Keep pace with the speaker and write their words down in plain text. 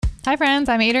Hi, friends.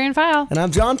 I'm Adrienne File. And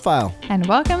I'm John File. And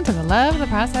welcome to the Love the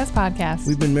Process podcast.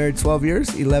 We've been married 12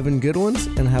 years, 11 good ones,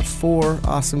 and have 4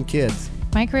 awesome kids.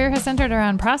 My career has centered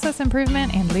around process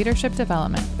improvement and leadership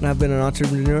development. And I've been an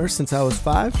entrepreneur since I was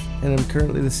 5, and I'm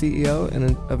currently the CEO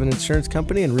of an insurance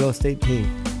company and real estate team.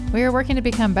 We are working to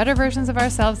become better versions of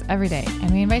ourselves every day,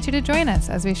 and we invite you to join us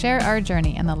as we share our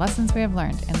journey and the lessons we have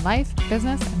learned in life,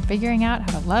 business, and figuring out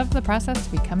how to love the process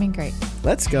to becoming great.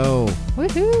 Let's go.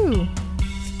 Woohoo!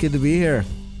 It's good to be here.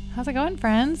 How's it going,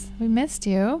 friends? We missed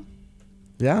you.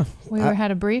 Yeah. We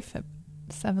had a brief, a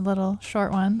little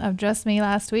short one of just me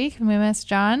last week, and we missed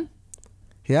John.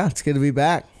 Yeah, it's good to be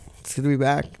back.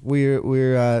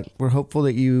 We're hopeful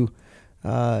that you,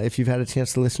 if you've had a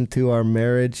chance to listen to our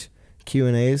marriage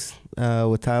Q&As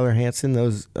with Tyler Hansen,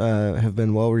 those have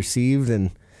been well received, and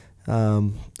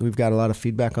we've got a lot of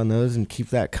feedback on those, and keep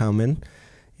that coming.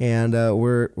 And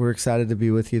we're excited to be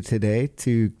with you today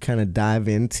to kind of dive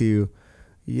into,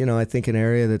 I think an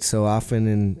area that's so often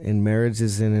in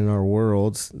marriages and in our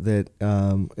worlds that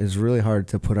is really hard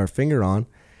to put our finger on,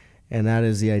 and that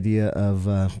is the idea of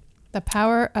the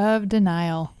power of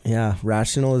denial. Yeah,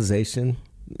 rationalization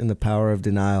and the power of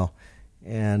denial.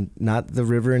 And not the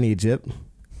river in Egypt,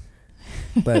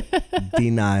 but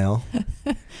denial.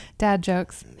 Dad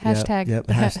jokes. Hashtag. Yep.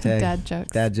 Hashtag dad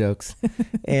jokes. Dad jokes.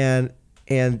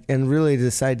 and really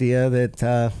this idea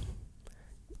that,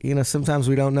 sometimes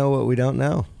we don't know what we don't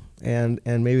know. And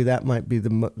maybe that might be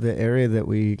the area that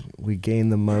we gain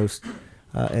the most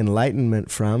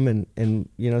enlightenment from, and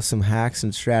some hacks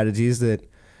and strategies that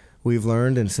we've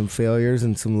learned, and some failures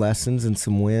and some lessons and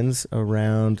some wins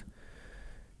around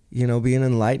being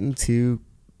enlightened to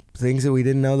things that we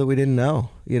didn't know that we didn't know.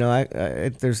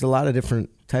 There's a lot of different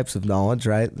types of knowledge,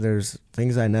 right? There's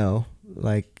things I know,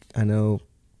 like I know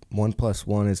 1 +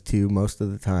 1 is 2 most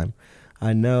of the time.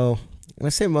 I know, and I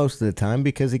say most of the time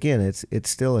because again, it's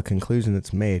still a conclusion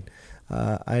that's made.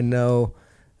 I know,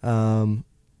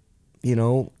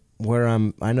 where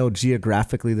I know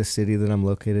geographically the city that I'm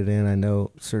located in. I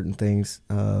know certain things.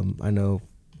 I know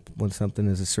when something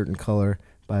is a certain color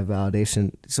by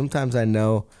validation. Sometimes I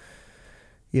know,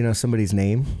 somebody's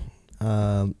name,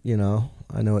 I know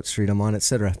what street I'm on,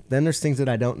 etc. Then there's things that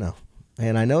I don't know.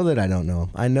 And I know that I don't know.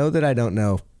 I know that I don't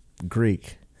know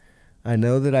Greek. I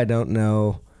know that I don't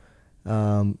know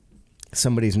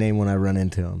somebody's name when I run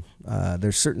into them.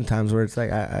 There's certain times where it's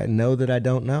like, I know that I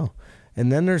don't know.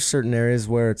 And then there's certain areas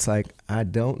where it's like, I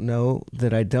don't know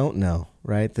that I don't know,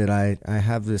 right? That I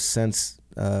have this sense,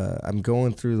 I'm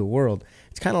going through the world.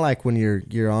 It's kind of like when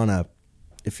you're on a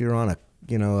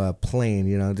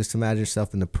plane, just imagine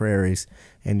yourself in the prairies,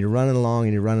 and you're running along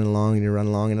and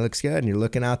it looks good, and you're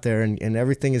looking out there and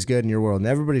everything is good in your world. And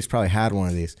everybody's probably had one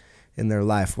of these in their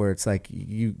life where it's like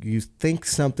you think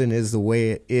something is the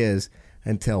way it is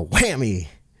until whammy,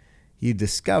 you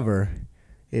discover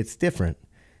it's different.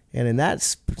 And in that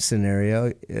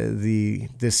scenario, the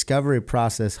discovery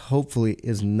process hopefully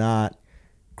is not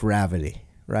gravity,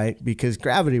 right? Because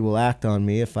gravity will act on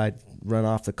me if I run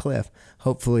off the cliff.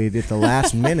 Hopefully at the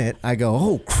last minute, I go,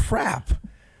 oh, crap.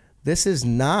 This is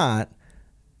not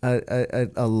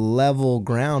a level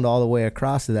ground all the way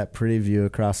across to that pretty view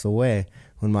across the way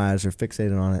when my eyes are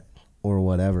fixated on it or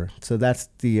whatever. So that's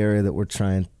the area that we're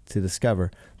trying to discover,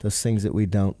 those things that we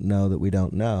don't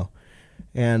know.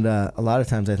 And a lot of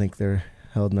times I think they're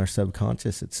held in our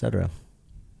subconscious, etc.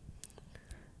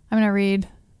 I'm going to read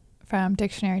from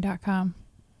dictionary.com.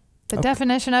 The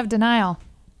definition of denial.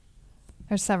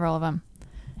 There's several of them.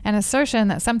 An assertion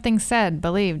that something said,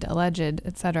 believed, alleged,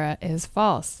 etc. is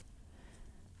false.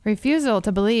 Refusal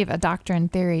to believe a doctrine,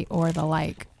 theory, or the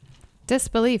like.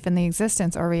 Disbelief in the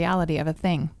existence or reality of a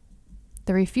thing.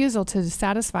 The refusal to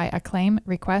satisfy a claim,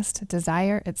 request,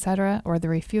 desire, etc., or the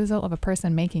refusal of a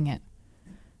person making it.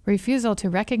 Refusal to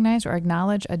recognize or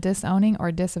acknowledge a disowning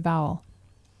or disavowal.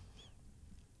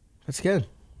 That's good.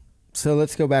 So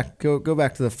let's go back to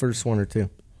the first one or two.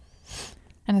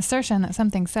 An assertion that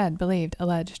something said, believed,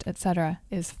 alleged, etc.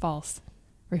 is false.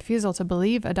 Refusal to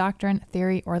believe a doctrine,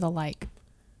 theory, or the like.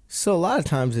 So a lot of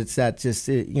times it's that just,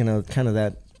 kind of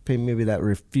that, maybe that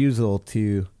refusal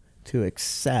to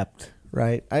accept,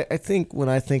 right? I think when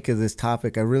I think of this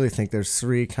topic, I really think there's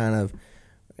 3 kind of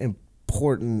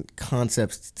important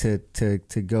concepts to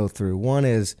go through. One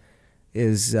is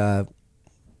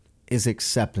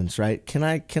acceptance, right? Can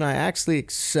I actually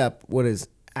accept what is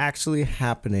actually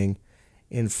happening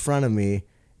in front of me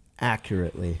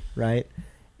accurately, right?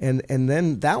 And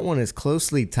then that one is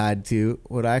closely tied to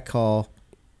what I call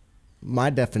my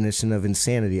definition of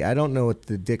insanity. I don't know what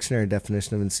the dictionary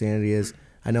definition of insanity is.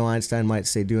 I know Einstein might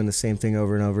say doing the same thing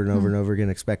over and over and over and over again,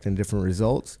 expecting different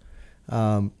results.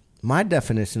 my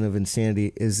definition of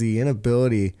insanity is the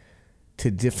inability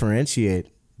to differentiate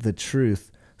the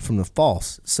truth from the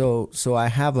false. So I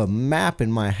have a map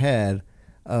in my head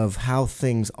of how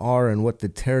things are and what the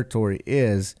territory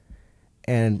is,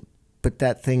 but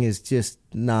that thing is just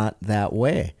not that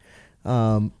way.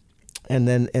 And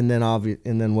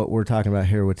then what we're talking about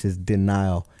here, which is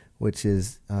denial, which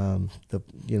is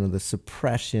the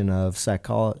suppression of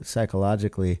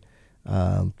psychologically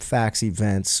facts,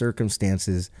 events,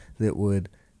 circumstances that would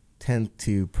tend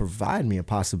to provide me a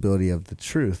possibility of the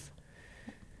truth.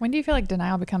 When do you feel like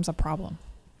denial becomes a problem?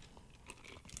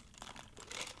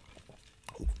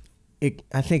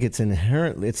 I think it's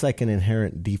like an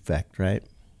inherent defect, right?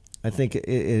 I think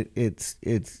it's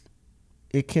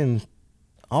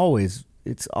always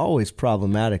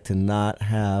problematic to not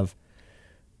have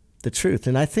the truth.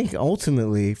 And I think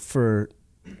ultimately for,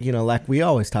 like we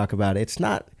always talk about, it's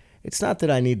not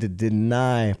that I need to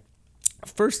deny.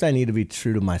 First, I need to be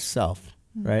true to myself,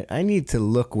 right? I need to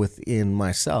look within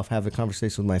myself, have a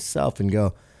conversation with myself and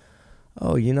go,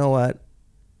 oh, you know what?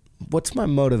 What's my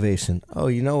motivation? Oh,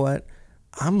 you know what?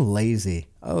 I'm lazy.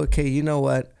 Oh, okay, you know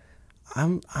what?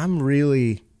 I'm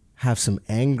really have some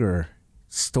anger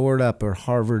stored up or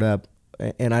harbored up,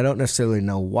 and I don't necessarily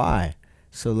know why.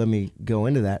 So let me go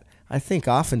into that. I think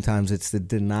oftentimes it's the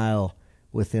denial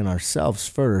within ourselves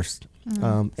first.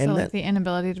 So like the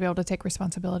inability to be able to take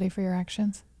responsibility for your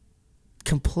actions?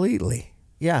 Completely.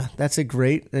 Yeah, that's a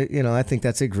great, I think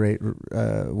that's a great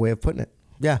way of putting it.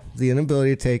 Yeah, the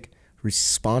inability to take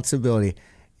responsibility.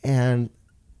 And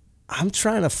I'm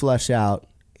trying to flesh out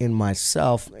in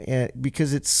myself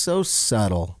because it's so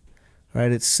subtle,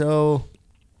 right? It's so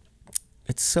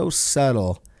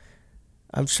subtle.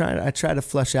 I try to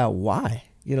flesh out why.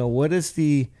 What is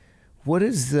the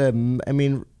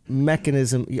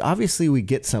mechanism? Obviously we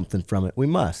get something from it. We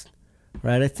must,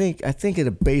 right? I think at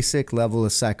a basic level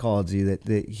of psychology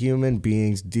that human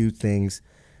beings do things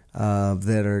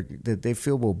that they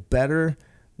feel will better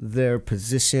their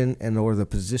position or the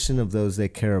position of those they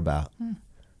care about.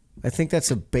 I think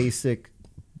that's a basic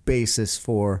basis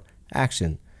for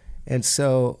action. And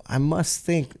so I must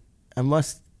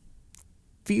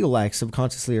feel like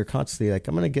subconsciously or consciously, like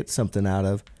I'm going to get something out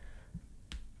of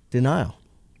denial.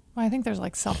 Well, I think there's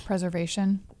like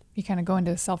self-preservation. You kind of go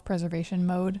into self-preservation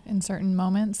mode in certain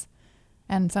moments.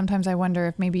 And sometimes I wonder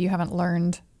if maybe we haven't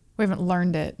learned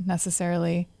it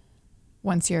necessarily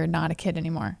once you're not a kid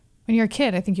anymore. When you're a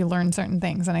kid, I think you learn certain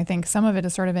things. And I think some of it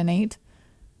is sort of innate.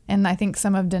 And I think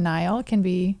some of denial can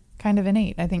be kind of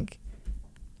innate. I think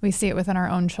we see it within our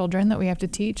own children that we have to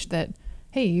teach that,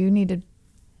 hey, you need to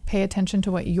pay attention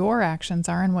to what your actions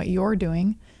are and what you're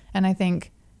doing. And I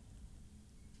think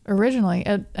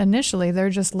initially, they're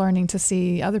just learning to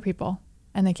see other people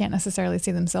and they can't necessarily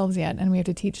see themselves yet. And we have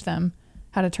to teach them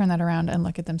how to turn that around and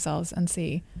look at themselves and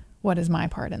see what is my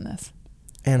part in this.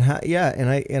 And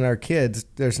and our kids,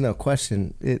 there's no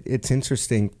question. It's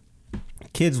interesting.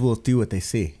 Kids will do what they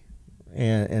see.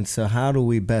 And so how do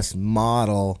we best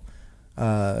model,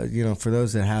 for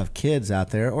those that have kids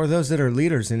out there or those that are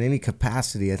leaders in any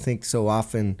capacity? I think so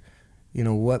often,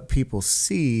 what people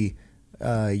see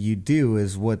you do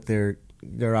is what they're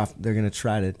going to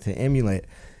try to emulate.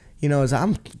 As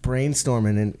I'm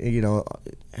brainstorming and,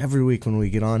 every week when we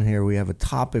get on here, we have a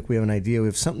topic, we have an idea, we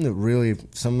have something that really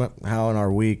somehow in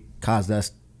our week caused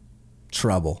us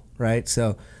trouble, right?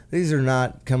 So these are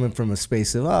not coming from a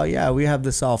space of, oh yeah, we have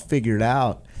this all figured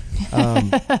out.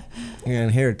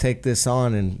 And here, take this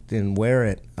on and wear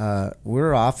it.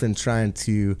 We're often trying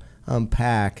to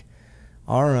unpack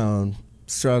our own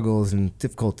struggles and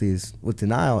difficulties with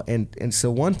denial. And so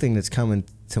one thing that's coming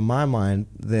to my mind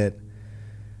that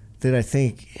I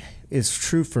think is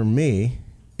true for me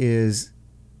is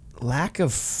lack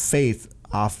of faith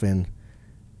often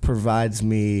provides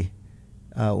me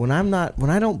when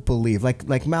I don't believe, like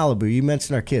Malibu, you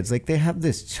mentioned our kids, like they have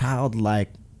this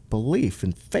childlike belief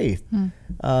and faith.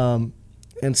 And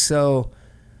so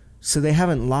they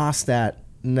haven't lost that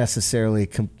necessarily,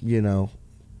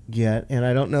 yet. And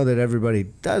I don't know that everybody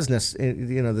does,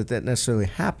 that necessarily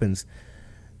happens.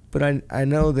 But I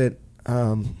know that,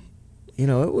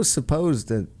 it was supposed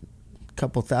that a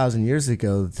couple thousand years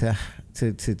ago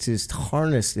to just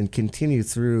harness and continue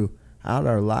throughout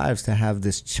our lives to have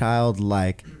this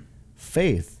childlike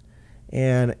faith.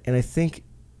 And I think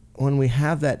when we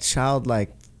have that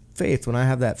childlike faith, when I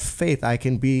have that faith, I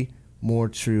can be more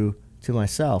true to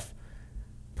myself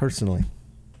personally.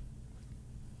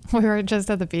 We were just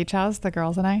at the beach house, the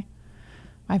girls and I.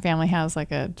 My family has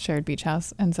like a shared beach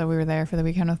house. And so we were there for the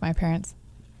weekend with my parents.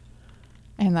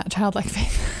 And that childlike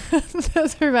faith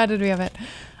just reminded me of it.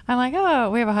 I'm like, oh,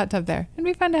 we have a hot tub there. It'd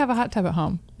be fun to have a hot tub at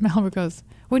home. Malibu goes,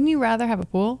 wouldn't you rather have a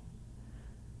pool?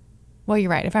 Well,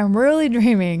 you're right. If I'm really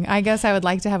dreaming, I guess I would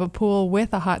like to have a pool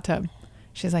with a hot tub.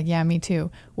 She's like, yeah, me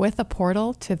too. With a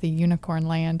portal to the unicorn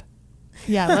land.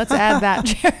 Yeah, let's add that,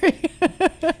 Jerry.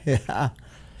 Yeah.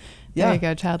 There you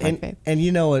go, childlike faith. And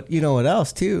you know what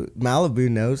else too? Malibu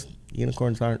knows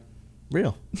unicorns aren't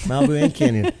real. Malibu and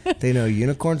Canyon. They know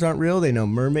unicorns aren't real. They know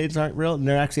mermaids aren't real. And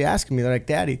they're actually asking me, they're like,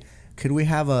 Daddy, could we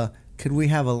have a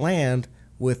land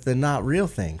with the not real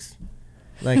things?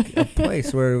 Like a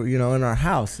place where, in our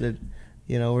house that,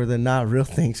 where the not real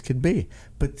things could be.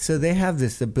 But so they have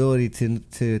this ability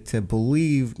to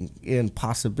believe in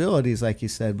possibilities, like you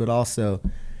said, but also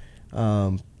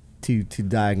to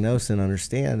diagnose and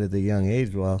understand at the young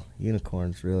age, well,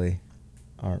 unicorns really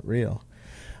aren't real.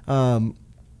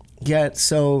 Yet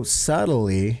so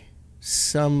subtly,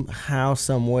 somehow,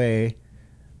 some way,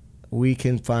 we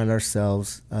can find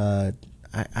ourselves,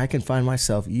 I can find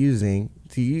myself using,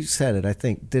 you said it, I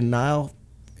think, denial.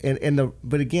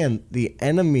 But again, the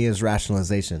enemy is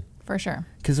rationalization. For sure.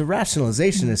 Because the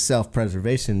rationalization is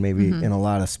self-preservation, maybe in a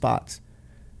lot of spots.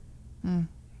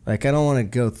 Like, I don't want to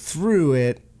go through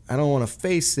it. I don't want to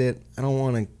face it. I don't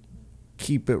want to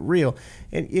keep it real.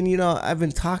 And I've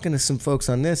been talking to some folks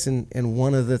on this, and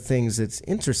one of the things that's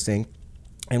interesting,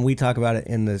 and we talk about it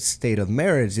in the state of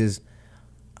marriage, is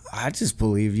I just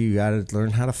believe you got to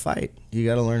learn how to fight. You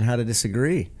got to learn how to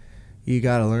disagree. You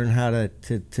got to learn how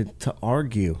to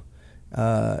argue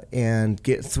and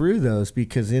get through those,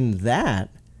 because in that,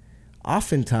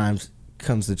 oftentimes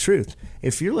comes the truth.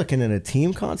 If you're looking at a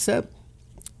team concept,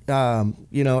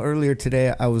 earlier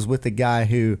today I was with a guy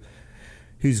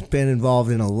who's been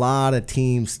involved in a lot of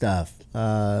team stuff,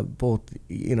 both,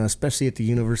 especially at the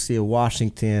University of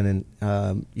Washington,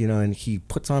 and and he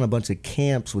puts on a bunch of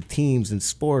camps with teams and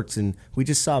sports, and we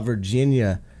just saw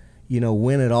Virginia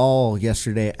win it all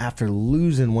yesterday after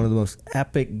losing one of the most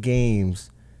epic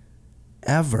games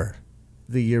ever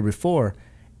the year before.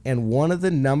 And one of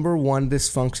the number one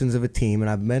dysfunctions of a team,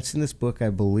 and I've mentioned this book, I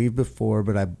believe, before,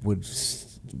 but I would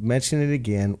mention it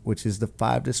again, which is The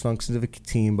 5 Dysfunctions of a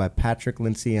Team by Patrick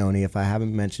Lencioni, if I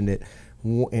haven't mentioned it.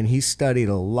 And he studied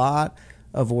a lot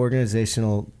of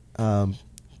organizational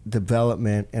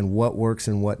development and what works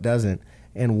and what doesn't.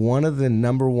 And one of the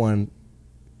number one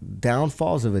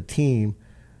downfalls of a team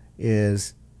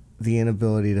is the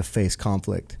inability to face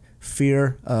conflict,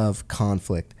 fear of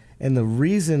conflict. And the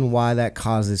reason why that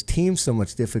causes teams so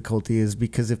much difficulty is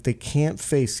because if they can't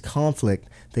face conflict,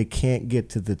 they can't get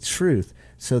to the truth.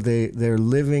 So they're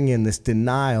living in this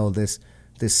denial, this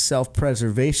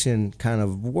self-preservation kind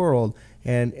of world,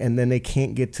 and then they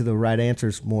can't get to the right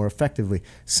answers more effectively.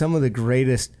 Some of the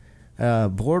greatest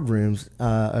boardrooms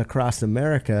across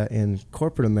America, in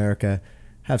corporate America,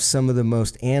 have some of the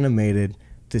most animated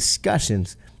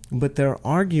discussions, but they're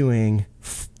arguing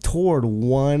toward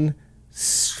one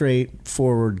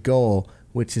straightforward goal,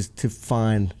 which is to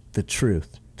find the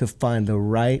truth, to find the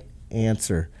right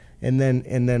answer. And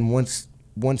then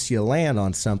once you land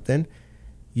on something,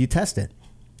 you test it.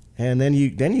 And then you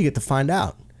get to find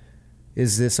out,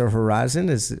 is this a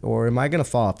horizon, or am I going to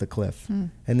fall off the cliff?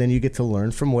 And then you get to learn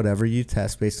from whatever you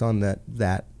test based on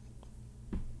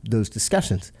those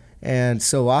discussions. And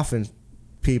so often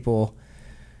people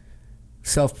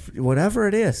whatever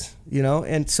it is,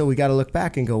 and so we got to look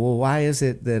back and go, well, why is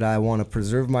it that I want to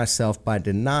preserve myself by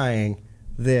denying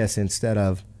this instead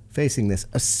of facing this,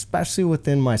 especially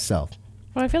within myself?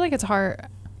 Well, I feel like it's hard.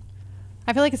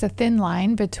 I feel like it's a thin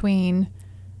line between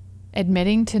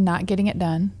admitting to not getting it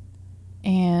done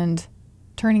and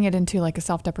turning it into like a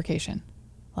self-deprecation.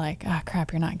 Like,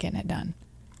 crap, you're not getting it done.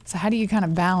 So how do you kind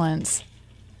of balance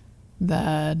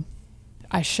the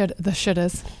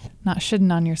shouldas, not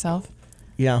shoulding on yourself,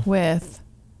 with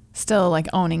still like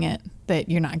owning it that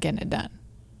you're not getting it done?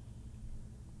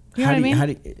 You know what I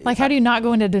mean? How do you not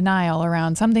go into denial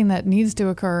around something that needs to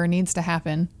occur, needs to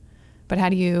happen, but how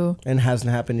do you... And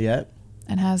hasn't happened yet?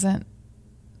 And hasn't.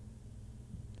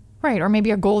 Right, or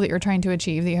maybe a goal that you're trying to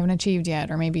achieve that you haven't achieved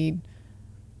yet, or maybe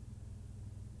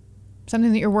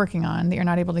something that you're working on that you're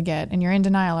not able to get, and you're in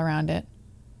denial around it.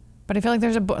 But I feel like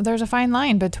there's a fine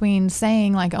line between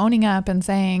saying, like, owning up and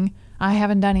saying, I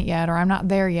haven't done it yet, or I'm not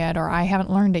there yet, or I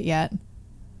haven't learned it yet,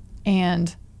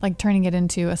 and like turning it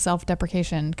into a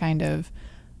self-deprecation kind of,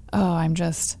 oh, I'm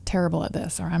just terrible at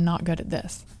this, or I'm not good at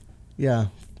this. Yeah.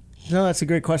 No, that's a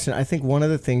great question. I think one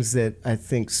of the things that I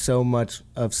think so much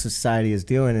of society is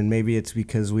doing, and maybe it's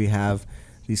because we have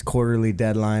these quarterly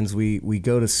deadlines, we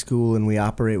go to school and we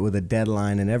operate with a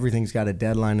deadline, and everything's got a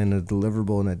deadline and a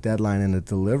deliverable and a deadline and a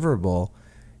deliverable,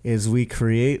 is we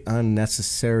create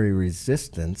unnecessary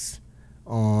resistance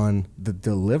on the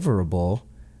deliverable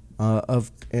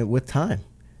with time.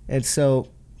 And so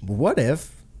what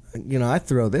if, I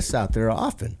throw this out there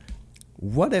often,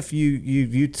 what if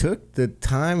you took the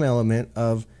time element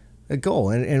of a goal?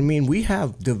 And I mean, we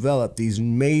have developed these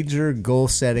major goal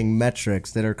setting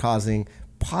metrics that are causing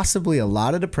possibly a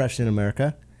lot of depression in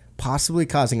America, possibly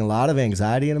causing a lot of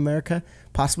anxiety in America,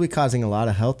 possibly causing a lot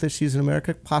of health issues in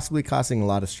America, possibly causing a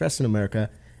lot of stress in America.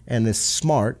 And this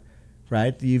SMART,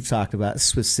 right, you've talked about,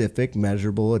 specific,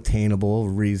 measurable, attainable,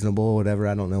 reasonable, whatever.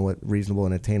 I don't know what reasonable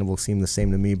and attainable seem the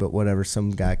same to me, but whatever,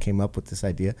 some guy came up with this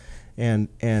idea, and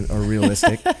or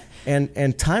realistic,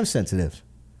 and time sensitive.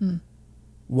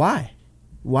 Why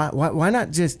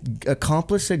not just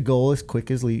accomplish a goal as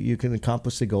quick as you can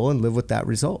accomplish a goal and live with that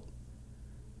result?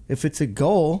 If it's a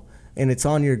goal and it's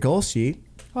on your goal sheet,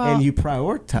 and you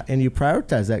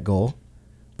prioritize that goal,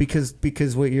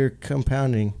 because what you're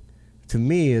compounding to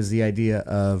me is the idea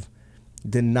of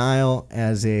denial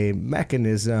as a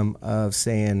mechanism of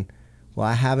saying, well,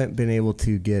 I haven't been able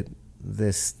to get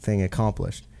this thing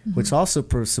accomplished, which also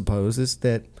presupposes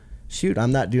that, shoot,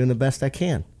 I'm not doing the best I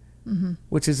can,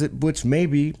 which may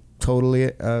be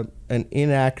totally an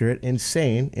inaccurate,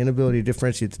 insane inability to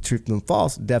differentiate the truth from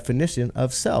false definition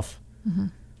of self.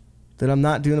 That I'm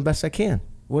not doing the best I can.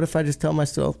 What if I just tell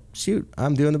myself, shoot,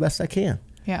 I'm doing the best I can?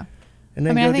 Yeah. And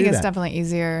then I think it's definitely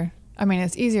easier. I mean,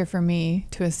 it's easier for me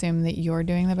to assume that you're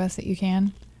doing the best that you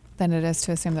can than it is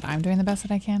to assume that I'm doing the best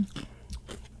that I can.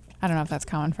 I don't know if that's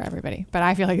common for everybody, but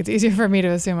I feel like it's easier for me to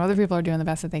assume other people are doing the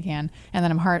best that they can, and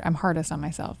then I'm hardest on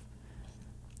myself.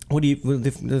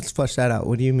 Let's flesh that out.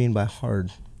 What do you mean by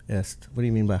hardest? What do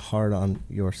you mean by hard on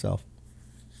yourself?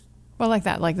 Well, like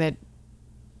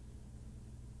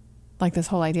this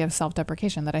whole idea of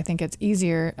self-deprecation, that I think it's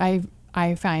easier.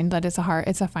 I find that it's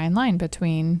a fine line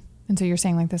between, and so you're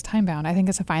saying like this time bound, I think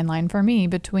it's a fine line for me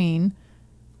between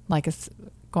like it's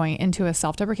going into a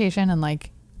self-deprecation and like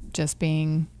just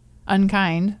being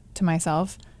unkind to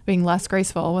myself, being less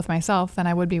graceful with myself than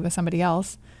I would be with somebody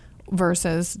else,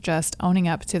 versus just owning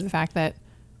up to the fact that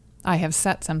I have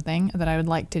set something that I would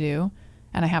like to do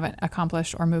and I haven't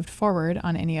accomplished or moved forward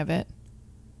on any of it.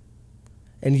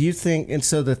 And you think, and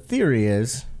so the theory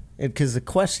is, because the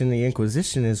question, the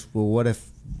inquisition is, well, what if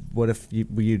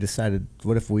we decided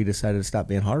to stop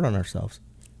being hard on ourselves?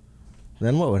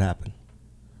 Then what would happen?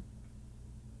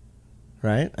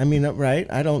 Right? I mean, right?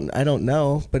 I don't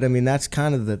know, but I mean, that's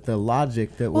kind of the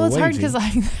logic that we're waging. Well, it's hard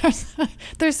because like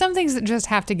there's some things that just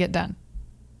have to get done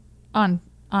on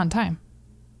time,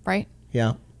 right?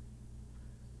 Yeah.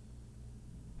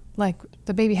 Like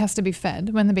the baby has to be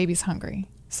fed when the baby's hungry.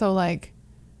 So like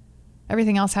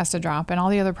everything else has to drop and all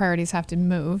the other priorities have to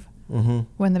move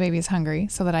when the baby's hungry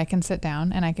so that I can sit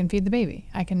down and I can feed the baby.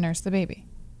 I can nurse the baby.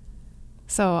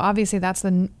 So obviously that's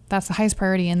the highest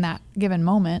priority in that given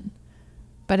moment.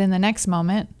 But in the next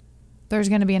moment, there's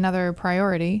going to be another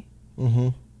priority.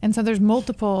 And so there's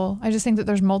multiple, I just think that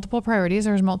there's multiple priorities.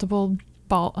 There's multiple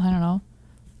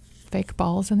fake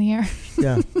balls in the air.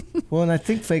 Yeah. Well, and I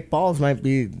think fake balls might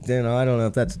be, I don't know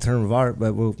if that's a term of art,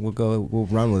 but we'll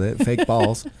run with it. Fake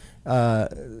balls.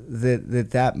 That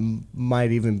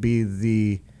might even be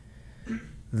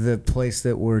the place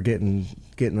that we're getting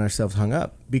ourselves hung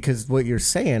up, because what you're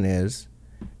saying is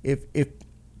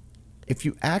if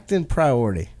you act in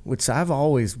priority, which I've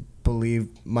always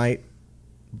believed might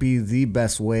be the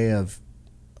best way of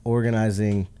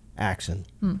organizing action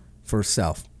for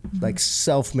self, like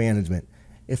self-management.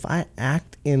 If I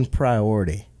act in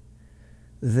priority,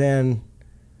 then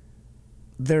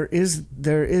there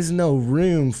is no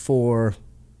room for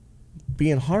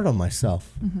being hard on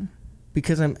myself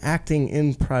because I'm acting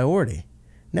in priority.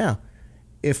 Now,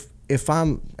 if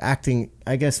I'm acting,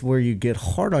 I guess where you get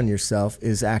hard on yourself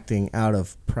is acting out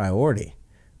of priority.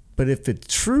 But if it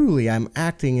truly I'm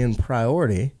acting in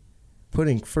priority,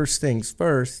 putting first things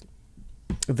first,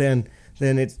 then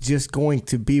it's just going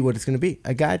to be what it's going to be.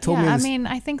 A guy told me this. I mean,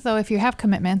 I think though, if you have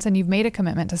commitments and you've made a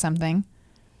commitment to something,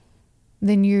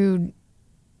 then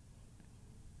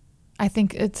I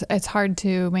think it's hard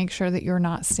to make sure that you're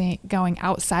not going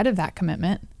outside of that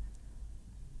commitment.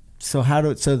 So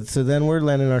then we're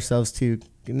lending ourselves to,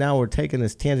 now we're taking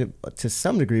this tangent to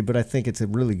some degree, but I think it's a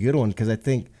really good one, because I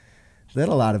think that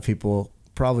a lot of people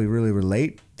probably really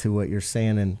relate to what you're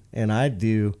saying, and I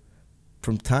do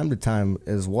from time to time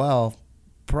as well,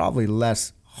 probably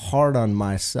less hard on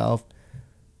myself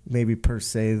maybe per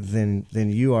se than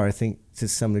you are. I think to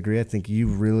some degree, I think you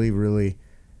really, really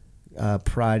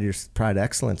pride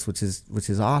excellence, which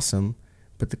is awesome.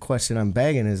 But the question I'm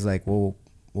begging is like, well,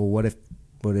 what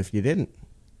if you didn't?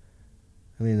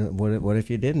 I mean, what if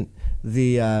you didn't?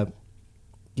 There's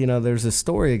a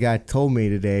story a guy told me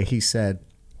today. He said,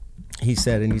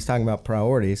 and he's talking about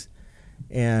priorities.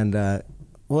 And,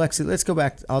 actually, let's go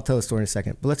back. I'll tell the story in a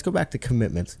second. But let's go back to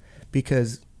commitments.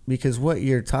 Because what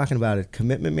you're talking about is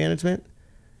commitment management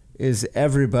is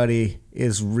everybody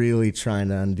is really trying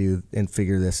to undo and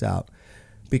figure this out.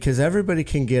 Because everybody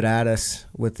can get at us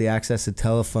with the access to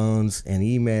telephones and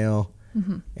email.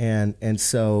 Mm-hmm. And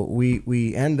so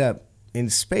we end up in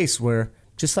space where,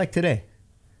 just like today,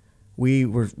 we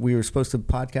were supposed to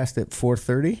podcast at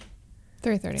 4:30?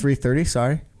 3:30. 3:30,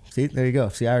 sorry. See, there you go.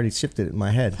 See, I already shifted it in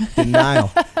my head. Denial.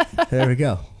 There we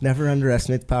go. Never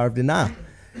underestimate the power of denial.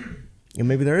 And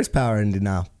maybe there is power in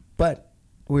denial. But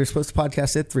we were supposed to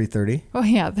podcast at 3:30. Well,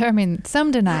 yeah.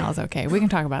 Some denial is okay. We can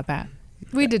talk about that.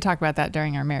 We did talk about that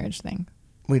during our marriage thing.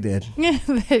 We did.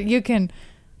 you can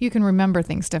remember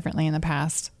things differently in the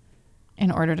past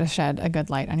in order to shed a good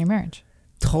light on your marriage.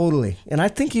 Totally. And I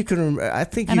think you can. I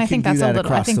think and you I think can do that's that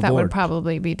across I think the that board. would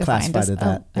probably be defined as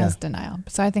Yeah. denial.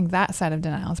 So I think that side of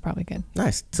denial is probably good.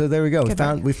 Nice. So there we go.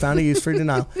 We found a use for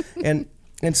denial. And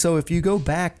so if you go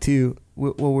back to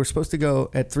we're supposed to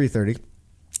go at 3:30.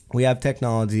 We have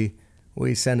technology.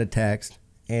 We send a text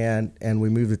and we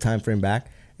move the time frame back.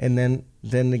 And then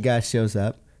the guy shows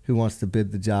up who wants to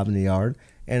bid the job in the yard.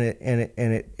 And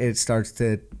it starts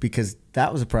to, because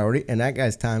that was a priority, and that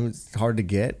guy's time is hard to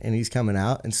get, and he's coming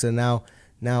out, and so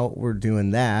now we're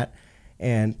doing that,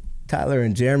 and Tyler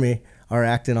and Jeremy are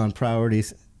acting on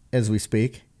priorities as we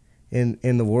speak, in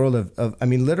the world of I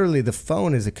mean, literally the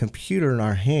phone is a computer in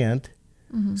our hand,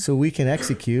 mm-hmm. so we can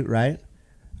execute, right?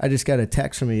 I just got a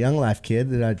text from a Young Life kid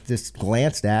that I just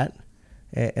glanced at,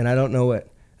 and I don't know what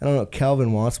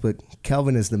Kelvin wants, but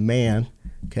Kelvin is the man,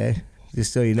 okay?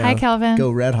 Just so you know. Hi, Kelvin.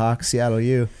 Go Red Hawks, Seattle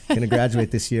U. Going to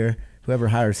graduate this year. Whoever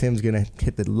hires him is going to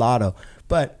hit the lotto.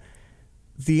 But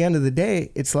at the end of the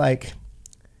day, it's like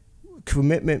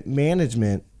commitment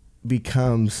management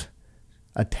becomes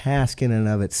a task in and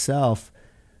of itself,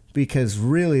 because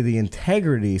really the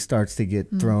integrity starts to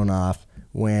get thrown off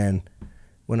when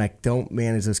I don't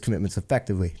manage those commitments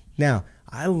effectively. Now,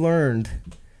 I learned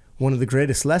one of the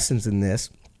greatest lessons in this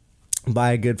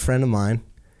by a good friend of mine,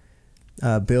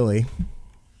 Billy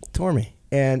Tormey,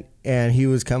 and he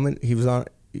was coming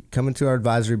to our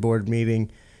advisory board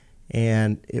meeting,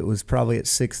 and it was probably at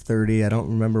 6:30. I don't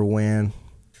remember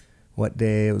what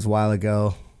day. It was a while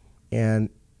ago, and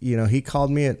he called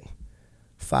me at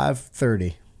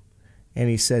 5:30, and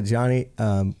he said, Johnny,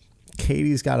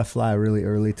 Katie's got to fly really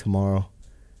early tomorrow,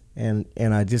 and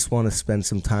I just want to spend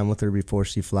some time with her before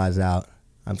she flies out.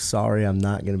 I'm sorry, I'm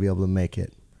not going to be able to make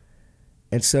it.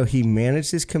 And so he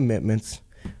managed his commitments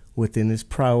within his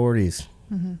priorities.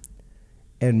 Mm-hmm.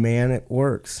 And man, it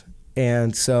works.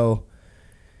 And so,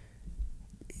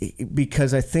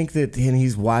 because I think that, and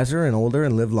he's wiser and older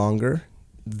and lived longer,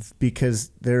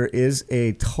 because there is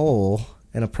a toll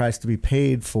and a price to be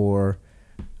paid for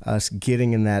us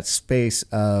getting in that space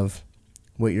of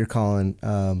what you're calling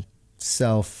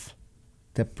self,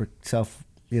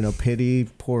 pity,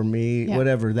 poor me, yeah.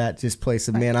 Whatever, that just place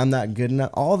of, man, I'm not good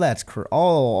enough. All that's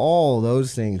all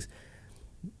those things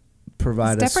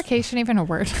provide us. Is deprecation even a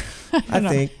word? I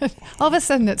think. All of a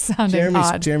sudden it's sounding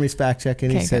odd. Jeremy's fact checking.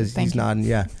 Okay, he says he's nodding.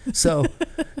 Yeah. So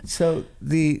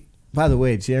by the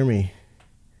way, Jeremy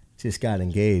just got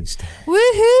engaged.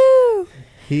 Woohoo!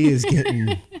 He is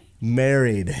getting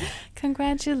married.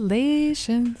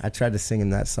 Congratulations. I tried to sing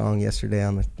him that song yesterday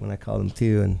when I called him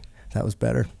too, and that was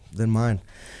better than mine.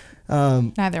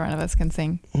 Neither one of us can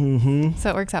sing. Mm-hmm. So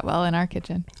it works out well in our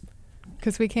kitchen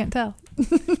because we can't tell.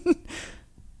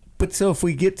 But so if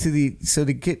we get to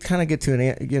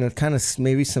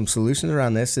maybe some solutions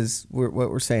around this is what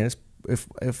we're saying is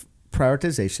if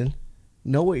prioritization,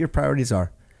 know what your priorities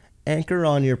are, anchor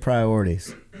on your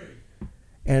priorities,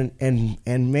 and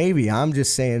maybe I'm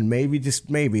just saying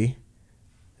maybe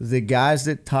the guys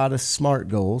that taught us SMART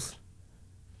goals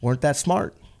weren't that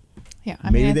smart. Yeah,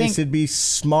 maybe they should be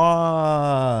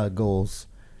SMART goals,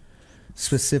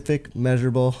 specific,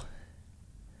 measurable,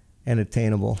 and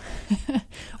attainable.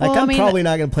 I'm probably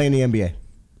not going to play in the NBA.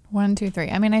 1, 2, 3.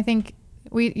 I mean, I think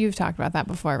you've talked about that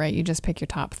before, right? You just pick your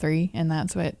top 3, and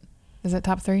that's what is it,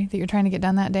 top 3 that you're trying to get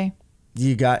done that day?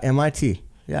 You got MIT.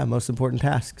 Yeah, most important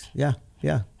tasks. Yeah.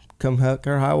 Come heck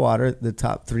or high water, the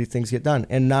top 3 things get done.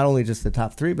 And not only just the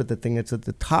top 3, but the thing that's at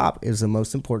the top is the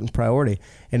most important priority.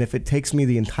 And if it takes me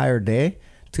the entire day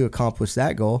to accomplish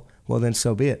that goal, well, then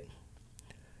so be it.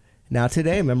 Now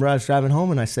today, remember I was driving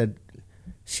home and I said,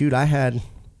 shoot, I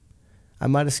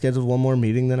might have scheduled one more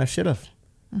meeting than I should have.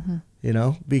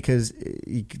 Mm-hmm. Because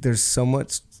there's so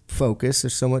much focus.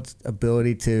 There's so much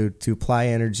ability to apply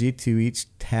energy to each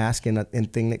task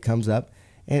and thing that comes up.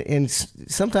 And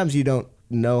sometimes you don't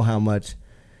know how much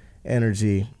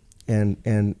energy and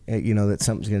that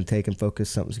something's going to take and focus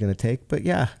something's going to take. But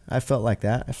yeah, I felt like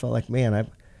that. I felt like, man,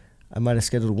 I might have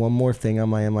scheduled one more thing on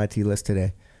my MIT list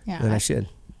today than I should.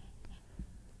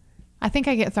 I think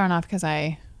I get thrown off because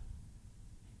I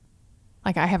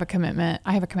have a commitment.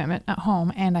 I have a commitment at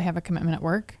home and I have a commitment at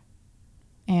work.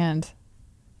 And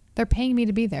they're paying me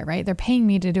to be there, right? They're paying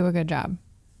me to do a good job.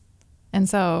 And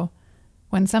so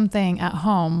when something at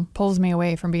home pulls me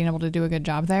away from being able to do a good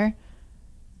job there,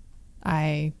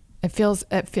 it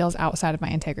feels outside of my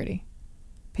integrity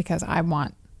because I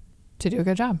want to do a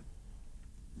good job.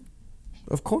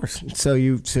 Of course. So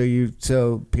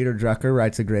Peter Drucker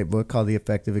writes a great book called The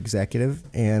Effective Executive,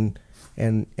 and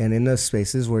in those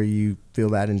spaces where you feel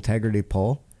that integrity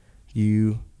pull,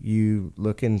 you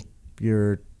look in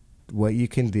what you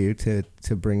can do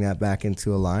to bring that back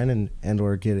into a line and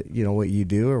or get it, what you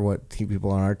do or what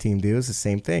people on our team do is the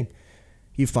same thing.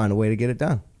 You find a way to get it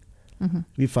done. Mm-hmm.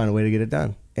 You find a way to get it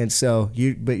done. And so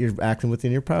but you're acting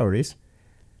within your priorities.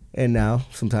 And now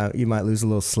sometimes you might lose a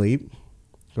little sleep,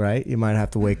 right? You might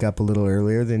have to wake up a little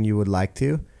earlier than you would like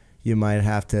to. You might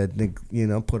have to,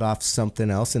 put off something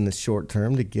else in the short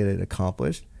term to get it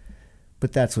accomplished.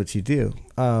 But that's what you do.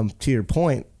 To your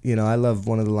point, I love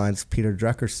one of the lines Peter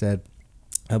Drucker said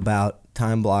about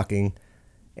time blocking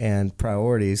and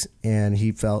priorities. And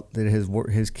he felt that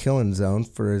his killing zone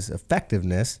for his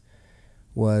effectiveness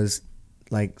was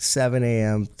like 7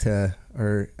 a.m. to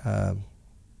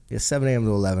 7 a.m.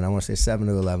 to 11. I want to say 7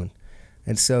 to 11.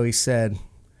 And so he said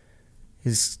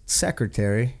his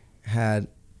secretary had,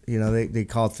 they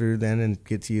call through then and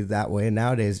get to you that way. And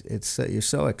nowadays you're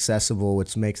so accessible,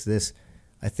 which makes this,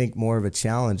 I think, more of a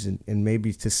challenge. And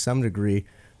maybe to some degree,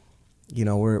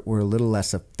 we're a little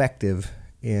less effective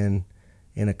in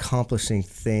accomplishing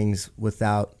things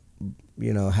without,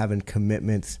 having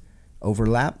commitments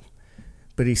overlap.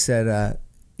 But he said,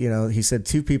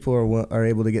 two people are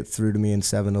able to get through to me in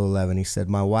 7 to 11. He said,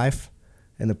 my wife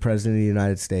and the President of the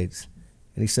United States.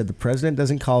 And he said, the president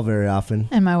doesn't call very often.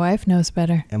 And my wife knows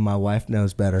better.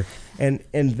 And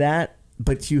that,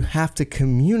 but you have to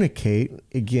communicate.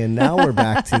 Again, now we're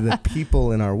back to the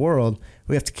people in our world.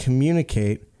 We have to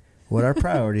communicate what our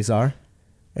priorities are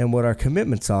and what our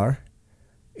commitments are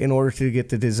in order to get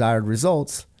the desired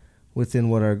results within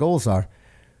what our goals are.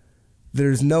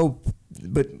 And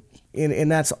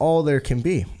that's all there can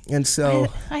be. And so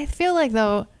I feel like,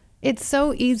 though, it's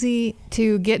so easy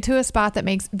to get to a spot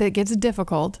that gets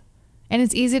difficult, and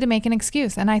it's easy to make an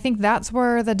excuse. And I think that's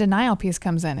where the denial piece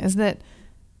comes in, is that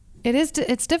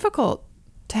it's difficult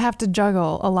to have to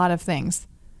juggle a lot of things.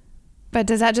 But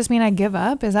does that just mean I give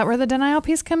up? Is that where the denial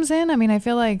piece comes in? I mean, I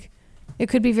feel like it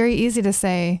could be very easy to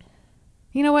say,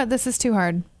 you know what, this is too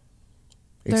hard.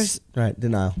 Right,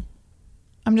 denial.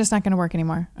 I'm just not going to work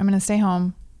anymore. I'm going to stay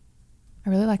home. I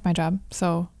really like my job,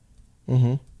 so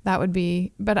that would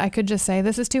be, but I could just say,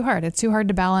 this is too hard. It's too hard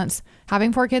to balance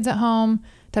having 4 kids at home,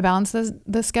 to balance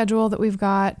the schedule that we've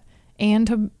got, and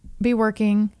to be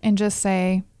working, and just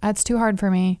say, that's too hard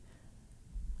for me.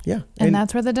 Yeah. And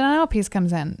that's where the denial piece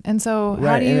comes in. And so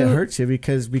how do you... And it hurts you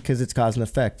because it's cause and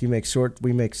effect. We make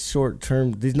short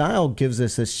term, denial gives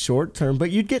us a short term,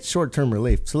 but you'd get short term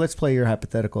relief. So let's play your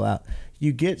hypothetical out.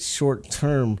 You get short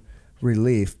term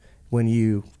relief when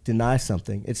you deny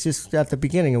something. It's just at the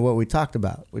beginning of what we talked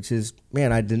about, which is,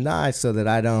 man, I deny so that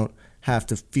I don't have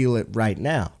to feel it right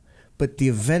now. But the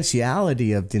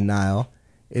eventuality of denial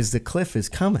is the cliff is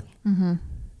coming. Mm-hmm.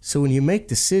 So when you make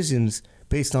decisions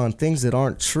based on things that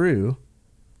aren't true,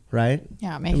 right?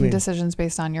 Yeah, making decisions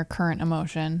based on your current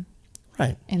emotion.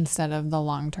 Right. Instead of the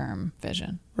long-term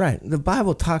vision. Right. The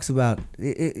Bible talks about,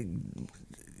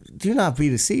 do not be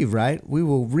deceived, right? We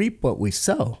will reap what we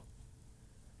sow.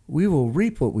 We will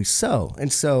reap what we sow.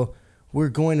 And so we're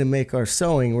going to make our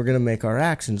sowing, we're going to make our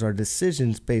actions, our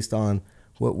decisions based on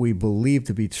what we believe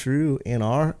to be true in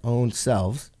our own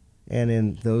selves and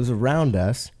in those around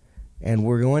us. And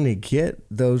we're going to get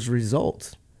those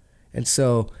results. And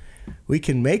so we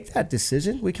can make that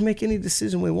decision. We can make any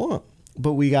decision we want.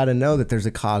 But we got to know that there's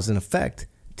a cause and effect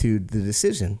to the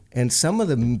decision. And some of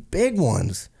the big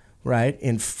ones, right,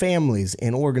 in families,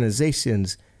 in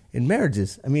organizations, in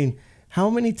marriages. I mean, how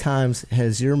many times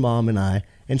has your mom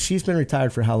and she's been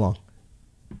retired for how long?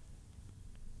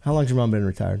 How long has your mom been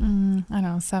retired? I don't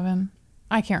know, 7.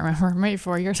 I can't remember. Maybe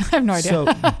 4 years. I have no idea. So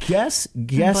guess. I'm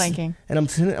blanking. And I'm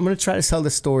going to try to tell the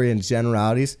story in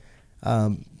generalities,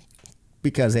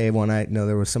 because A, one, I know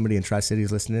there was somebody in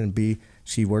Tri-Cities listening, and B,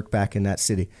 she worked back in that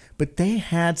city. But they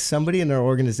had somebody in their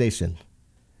organization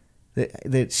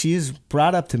that she has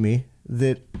brought up to me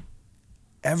that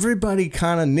everybody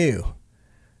kind of knew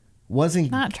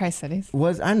wasn't not Tri-Cities.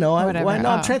 I know.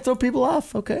 I'm trying to throw people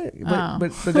off. Okay.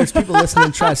 But there's people listening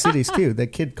in Tri-Cities too. That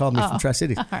kid called me from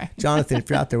Tri-Cities. Right. Jonathan, if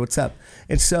you're out there, what's up?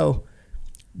 And so,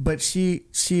 but she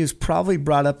has probably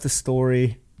brought up the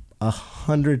story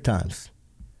 100 times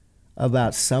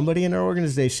about somebody in our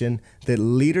organization that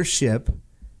leadership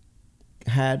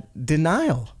had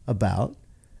denial about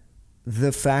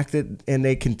the fact that, and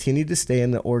they continued to stay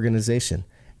in the organization.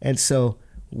 And so,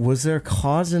 was there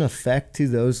cause and effect to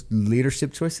those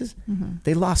leadership choices? Mm-hmm.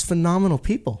 They lost phenomenal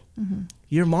people. Mm-hmm.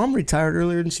 Your mom retired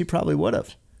earlier than she probably would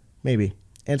have, maybe.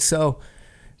 And so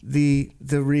the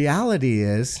reality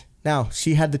is, now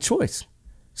she had the choice.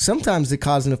 Sometimes the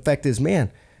cause and effect is,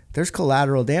 man, there's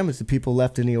collateral damage to people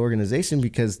left in the organization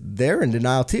because they're in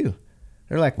denial too.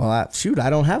 They're like, well, I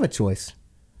don't have a choice.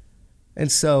 And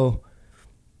so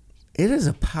it is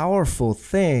a powerful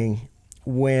thing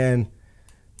when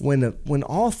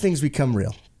all things become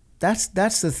real. That's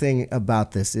the thing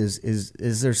about this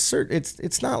is there's certain,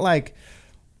 it's not like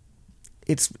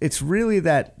it's really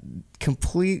that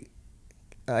complete,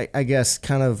 I guess,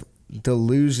 kind of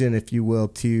delusion, if you will,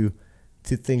 to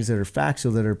things that are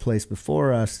factual, that are placed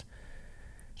before us,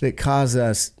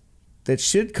 that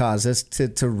should cause us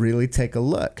to really take a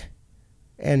look.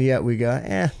 And yet we go,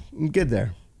 I'm good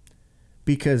there.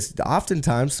 Because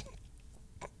oftentimes,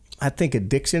 I think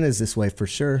addiction is this way for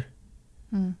sure.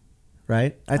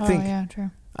 Right? I think, yeah,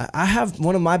 true. I have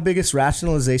one of my biggest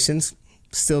rationalizations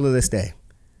still to this day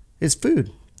is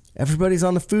food. Everybody's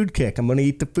on the food kick. I'm going to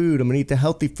eat the food. I'm going to eat the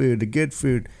healthy food, the good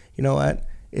food. You know what?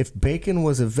 If bacon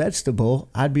was a vegetable,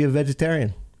 I'd be a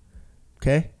vegetarian.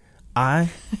 Okay? I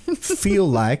feel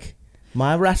like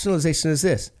my rationalization is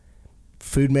this.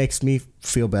 Food makes me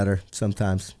feel better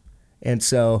sometimes. And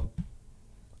so...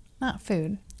 Not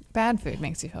food. Bad food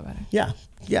makes you feel better. Yeah.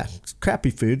 Crappy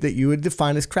food that you would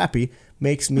define as crappy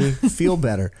makes me feel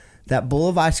better. That bowl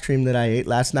of ice cream that I ate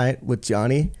last night with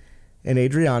Johnny and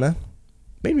Adriana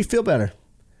made me feel better.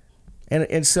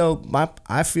 And so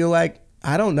I feel like,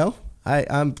 I don't know.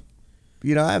 I'm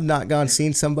I've not gone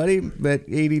seen somebody, but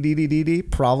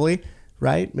ADD probably,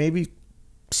 right? Maybe,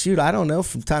 shoot, I don't know.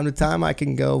 From time to time I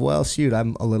can go, well, shoot,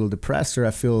 I'm a little depressed or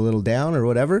I feel a little down or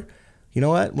whatever. You know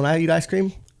what? When I eat ice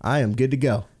cream, I am good to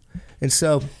go. And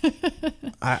so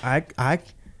I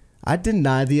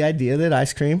deny the idea that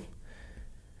ice cream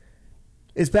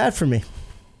is bad for me.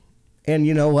 And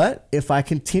you know what? If I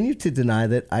continue to deny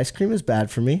that ice cream is bad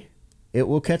for me, it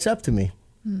will catch up to me.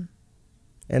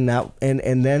 And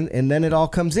then it all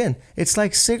comes in. It's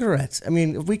like cigarettes. I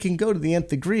mean, if we can go to the nth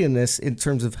degree in this in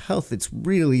terms of health, it's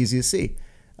real easy to see.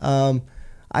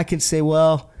 I can say,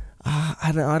 well,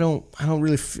 I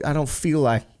don't feel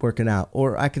like working out.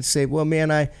 Or I could say, well, man,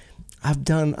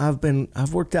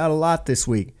 I've worked out a lot this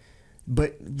week.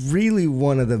 But really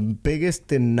one of the biggest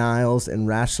denials and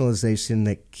rationalization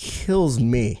that kills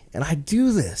me, and I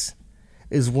do this,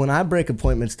 is when I break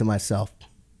appointments to myself.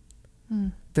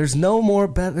 There's no more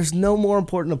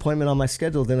important appointment on my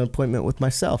schedule than an appointment with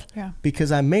myself. Yeah.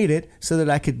 Because I made it so that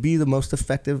I could be the most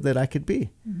effective that I could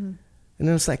be. Mm-hmm. And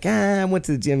then it's like, I went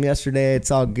to the gym yesterday.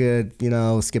 It's all good.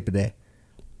 Skip a day.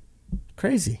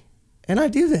 Crazy. And I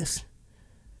do this.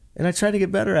 And I try to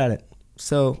get better at it.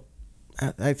 So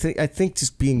I think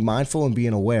just being mindful and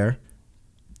being aware.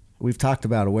 We've talked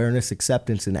about awareness,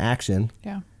 acceptance, and action.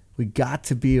 Yeah. We got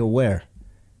to be aware.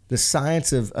 The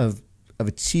science of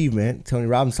achievement, Tony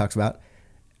Robbins talks about,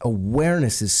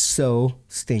 awareness is so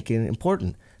stinking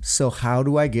important. So how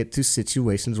do I get to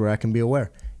situations where I can be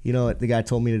aware? You know what the guy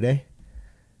told me today?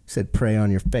 He said, pray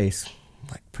on your face. I'm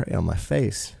like, pray on my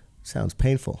face? Sounds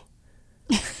painful.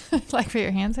 Like for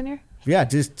your hands in your? Yeah,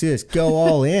 just go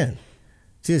all in.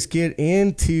 Just get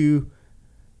into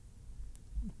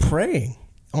praying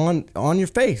on your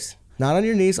face. Not on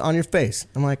your knees, on your face.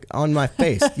 I'm like, on my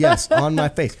face. Yes, on my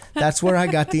face. That's where I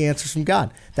got the answers from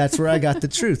God. That's where I got the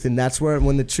truth. And that's where,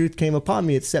 when the truth came upon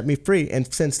me, it set me free.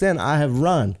 And since then, I have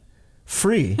run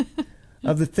free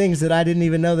of the things that I didn't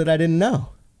even know that I didn't know.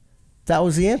 That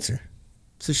was the answer.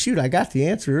 So shoot, I got the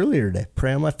answer earlier today.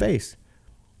 Pray on my face.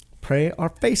 Pray our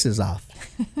faces off.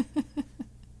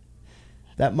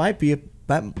 That might be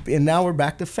and now we're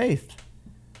back to faith.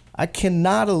 I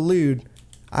cannot allude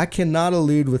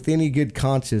with any good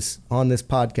conscience on this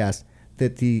podcast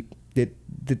that the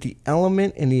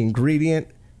element and the ingredient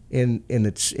in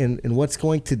what's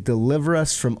going to deliver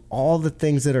us from all the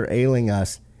things that are ailing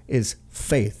us is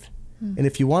faith. And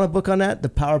if you want a book on that, The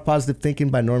Power of Positive Thinking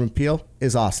by Norman Peale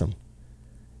is awesome.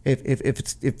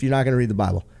 If you're not going to read the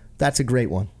Bible, that's a great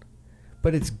one.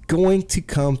 But it's going to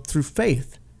come through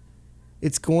faith.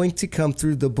 It's going to come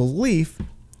through the belief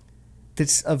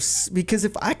because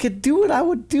if I could do it, I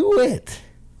would do it.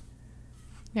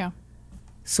 Yeah.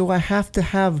 So I have to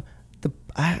have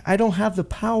I don't have the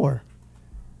power,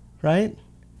 right?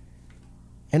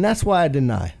 And that's why I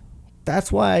deny.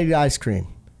 That's why I eat ice cream.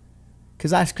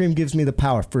 Because ice cream gives me the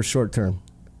power for short term.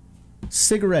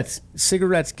 Cigarettes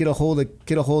get a hold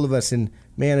of us, and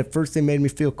man, at first they made me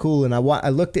feel cool, and I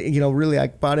looked at, really I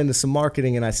bought into some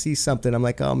marketing, and I see something, I'm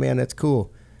like, oh man, that's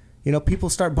cool. People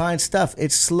start buying stuff.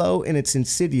 It's slow and it's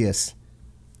insidious.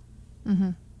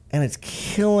 Mm-hmm. And it's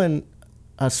killing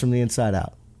us from the inside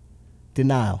out.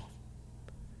 Denial.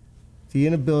 The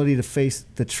inability to face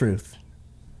the truth.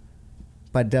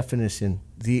 By definition,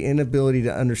 the inability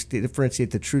to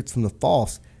differentiate the truth from the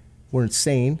false. We're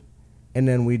insane, and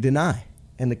then we deny.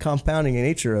 And the compounding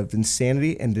nature of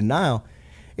insanity and denial,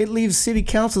 it leaves city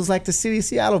councils like the city of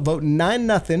Seattle voting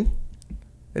 9-0,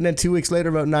 and then 2 weeks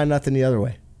later voting 9-0 the other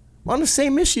way. On the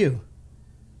same issue.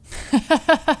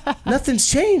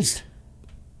 Nothing's changed.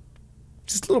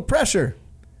 Just a little pressure.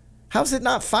 How's it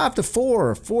not 5-4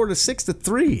 or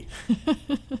 4-6-3?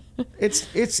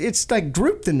 It's like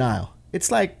group denial.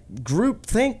 It's like group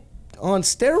think on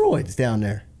steroids down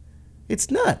there.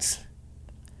 It's nuts.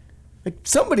 Like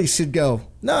somebody should go,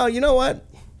 no, you know what?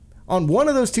 On one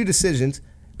of those two decisions,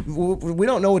 we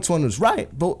don't know which one was right,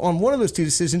 but on one of those two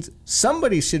decisions,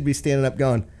 somebody should be standing up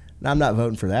going, no, I'm not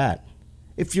voting for that.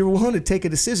 If you're willing to take a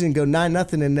decision, go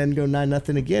 9-0 and then go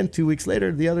 9-0 again 2 weeks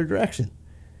later the other direction.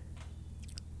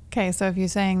 Okay, so if you're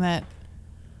saying that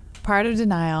part of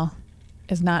denial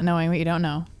is not knowing what you don't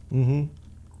know, mm-hmm.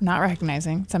 not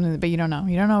recognizing something, but you don't know.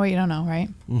 You don't know what you don't know, right?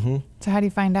 Mm-hmm. So how do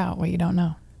you find out what you don't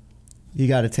know? You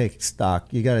got to take stock.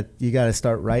 You got to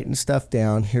start writing stuff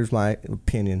down. Here's my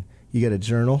opinion. You got to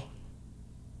journal.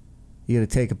 You got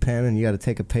to take a pen and you got to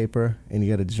take a paper and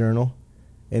you got to journal.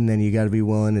 And then you got to be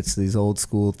willing. It's these old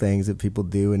school things that people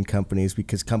do in companies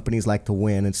because companies like to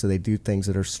win. And so they do things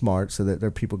that are smart so that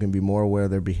their people can be more aware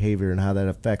of their behavior and how that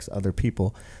affects other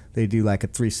people. They do like a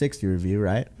 360 review,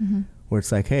 right? Mm-hmm. Where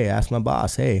it's like, hey, ask my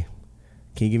boss, hey,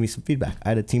 can you give me some feedback? I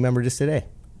had a team member just today.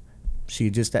 She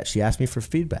asked me for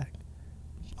feedback.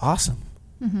 Awesome.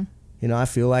 Mm-hmm. I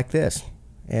feel like this.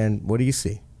 And what do you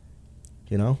see?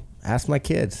 Ask my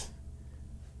kids.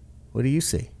 What do you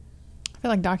see? I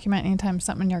feel like document anytime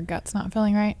something in your gut's not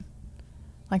feeling right.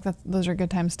 Like those are good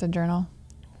times to journal.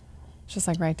 It's just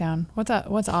like write down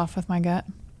what's off with my gut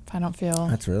if I don't feel.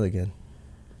 That's really good.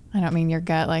 I don't mean your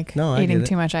gut like eating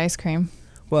too much ice cream.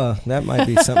 Well, that might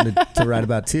be something to write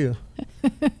about too.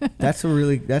 That's a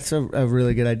really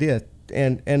good idea.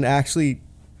 And actually,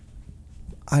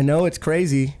 I know it's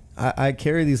crazy. I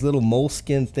carry these little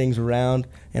moleskin things around,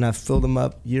 and I've filled them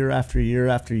up year after year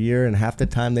after year, and half the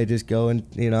time they just go and,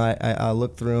 I'll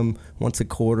look through them once a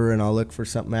quarter, and I'll look for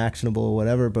something actionable or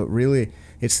whatever, but really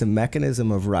it's the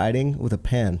mechanism of writing with a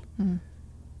pen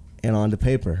and onto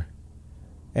paper.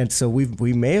 And so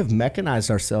we may have mechanized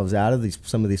ourselves out of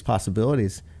some of these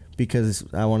possibilities because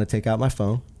I want to take out my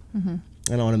phone and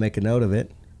I want to make a note of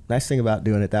it. Nice thing about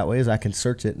doing it that way is I can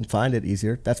search it and find it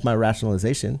easier. That's my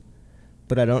rationalization.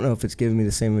 But I don't know if it's giving me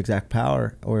the same exact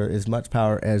power or as much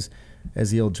power as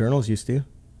the old journals used to.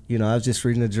 I was just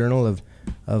reading a journal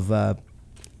of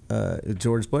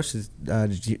George Bush's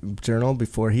journal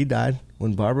before he died,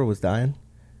 when Barbara was dying.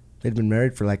 They'd been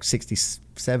married for like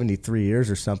 73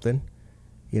 years or something,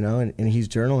 and he's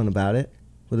journaling about it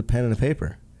with a pen and a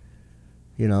paper.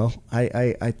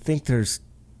 I think there's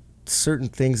certain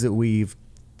things that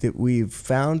we've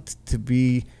found to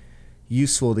be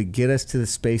useful to get us to the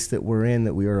space that we're in,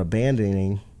 that we are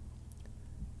abandoning,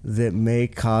 that may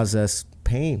cause us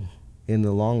pain in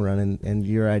the long run. And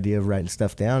your idea of writing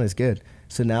stuff down is good.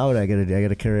 So now what I got to do? I got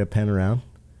to carry a pen around.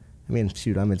 I mean,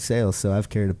 shoot, I'm in sales, so I've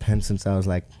carried a pen since I was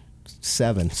like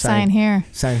 7. Sign here.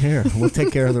 Sign here. We'll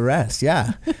take care of the rest.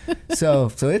 Yeah. So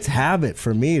it's habit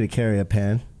for me to carry a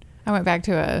pen. I went back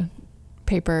to a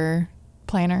paper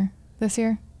planner this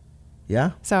year.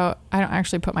 Yeah. So I don't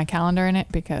actually put my calendar in it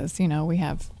because, we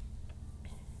have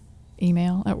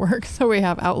email at work. So we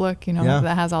have Outlook,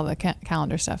 that has all the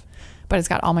calendar stuff. But it's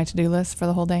got all my to-do lists for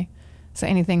the whole day. So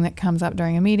anything that comes up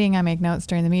during a meeting, I make notes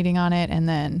during the meeting on it. And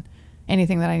then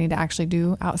anything that I need to actually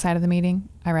do outside of the meeting,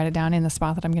 I write it down in the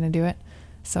spot that I'm going to do it.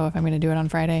 So if I'm going to do it on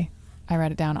Friday, I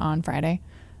write it down on Friday.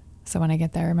 So when I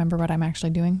get there, I remember what I'm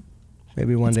actually doing.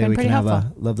 Maybe one day we can have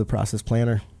a Love the Process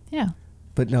planner. Yeah.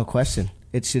 But no question.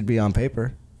 It should be on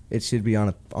paper. It should be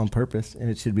on purpose, and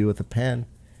it should be with a pen.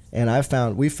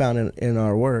 And we found in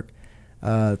our work,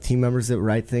 team members that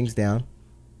write things down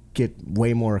get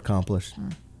way more accomplished.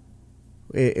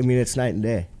 I mean, it's night and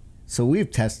day. So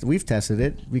we've tested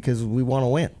it because we want to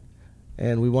win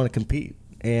and we want to compete.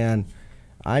 And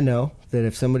I know that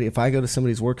if I go to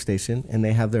somebody's workstation and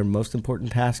they have their most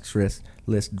important tasks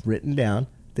list written down,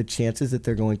 the chances that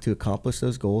they're going to accomplish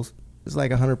those goals is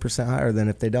like 100% higher than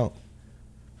if they don't.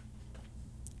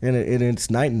 And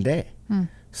it's night and day.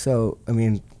 So, I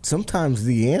mean, sometimes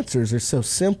the answers are so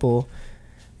simple,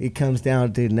 it comes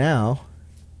down to now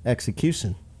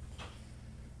execution.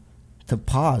 To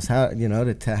pause,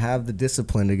 to have the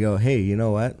discipline to go, hey, you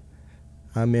know what?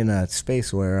 I'm in a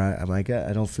space where I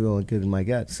don't feel good in my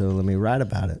gut, so let me write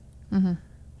about it. Mm-hmm.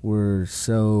 We're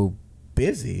so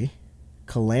busy,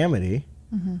 calamity.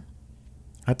 Mm-hmm.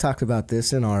 I talked about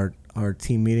this in our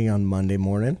team meeting on Monday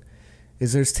morning,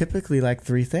 is there's typically like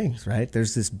three things, right?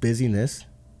 There's this busyness.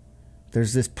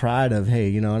 There's this pride of, hey,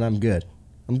 you know what, I'm good,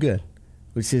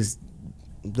 which is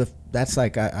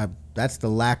that's the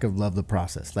lack of love the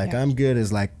process. Like, I'm good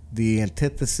is like the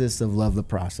antithesis of love the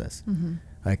process. Mm-hmm.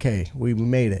 Like, hey, we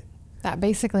made it. That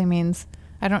basically means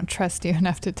I don't trust you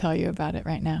enough to tell you about it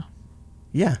right now.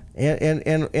 Yeah,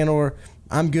 and or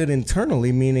I'm good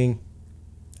internally, meaning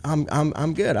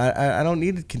I'm good. I don't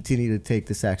need to continue to take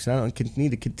this action. I don't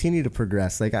need to continue to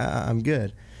progress. Like, I'm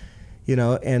good,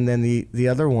 And then the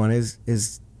other one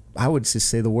is I would just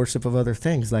say the worship of other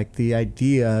things, like the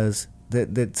ideas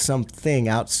that something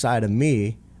outside of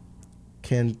me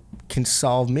can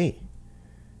solve me.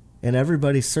 And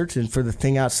everybody's searching for the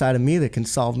thing outside of me that can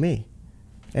solve me.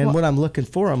 And what I'm looking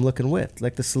for, I'm looking with.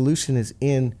 Like, the solution is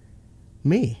in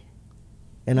me.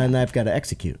 And then I've got to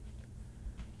execute.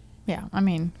 Yeah, I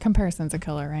mean, comparison's a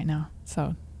killer right now.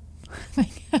 So,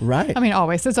 right. I mean,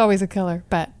 it's always a killer.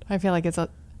 But I feel like it's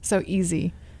so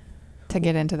easy to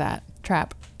get into that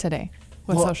trap today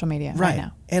with social media right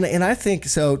now. And I think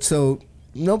so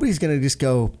nobody's going to just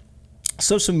go,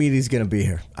 social media is going to be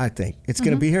here. I think it's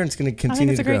going to be here and it's going to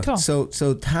continue to grow. Great tool.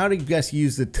 So how do you guys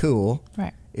use the tool?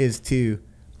 Right.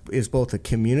 Is both a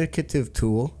communicative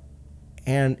tool,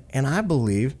 and I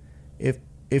believe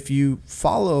if you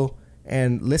follow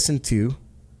and listen to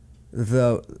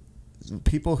the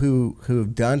people who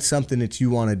have done something that you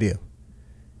want to do,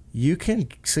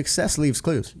 success leaves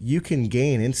clues. You can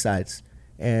gain insights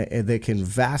and they can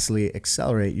vastly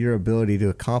accelerate your ability to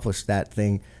accomplish that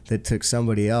thing that took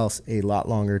somebody else a lot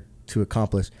longer to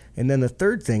accomplish. And then the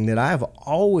third thing that I've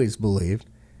always believed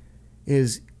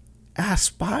is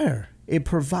aspire. It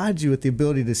provides you with the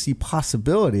ability to see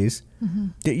possibilities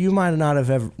that you might not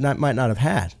have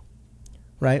had.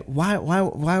 Right?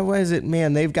 Why is it,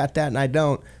 man, they've got that and I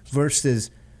don't, versus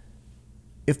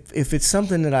if it's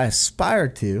something that I aspire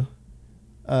to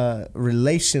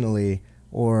relationally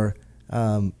or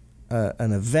an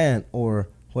event or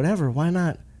whatever, why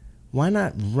not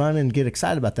run and get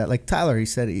excited about that? Like Tyler, he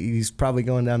said he's probably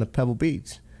going down to Pebble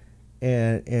Beach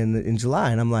in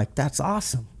July, and I'm like, that's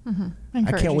awesome. Mm-hmm.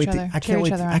 I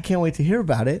can't wait to hear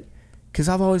about it, because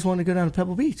I've always wanted to go down to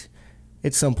Pebble Beach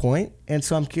at some point, and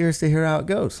so I'm curious to hear how it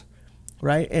goes,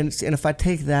 right? And if I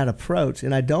take that approach,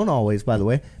 and I don't always, by the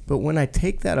way, but when I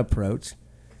take that approach,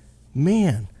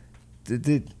 man,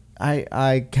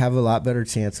 I have a lot better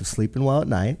chance of sleeping well at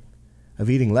night, of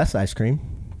eating less ice cream,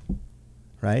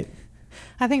 right?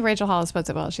 I think Rachel Hollis puts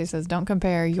it well. She says, don't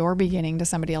compare your beginning to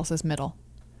somebody else's middle.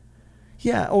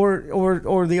 Yeah,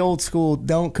 or the old school,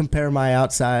 don't compare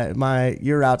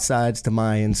your outsides to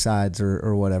my insides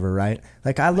or whatever, right?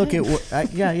 Like, I look at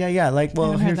like,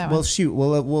 well, shoot,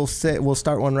 we'll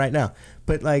start one right now.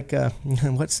 But like,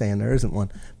 what's saying there isn't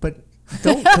one? But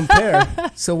don't compare.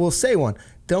 So we'll say one.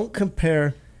 Don't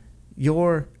compare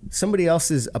somebody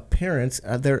else's appearance,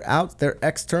 their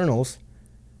externals,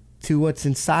 to what's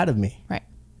inside of me. Right.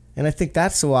 And I think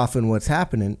that's so often what's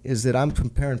happening, is that I'm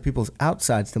comparing people's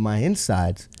outsides to my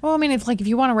insides. Well, I mean, if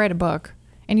you want to write a book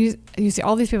and you see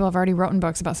all these people have already written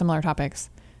books about similar topics,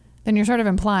 then you're sort of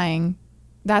implying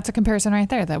that's a comparison right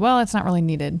there, that, well, it's not really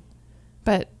needed.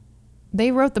 But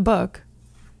they wrote the book,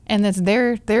 and that's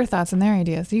their thoughts and their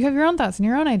ideas. You have your own thoughts and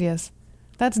your own ideas.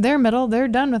 That's their middle. They're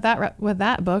done with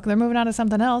that book. They're moving on to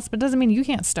something else, but it doesn't mean you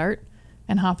can't start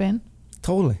and hop in.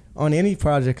 Totally. On any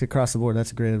project across the board,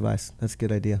 that's great advice. That's a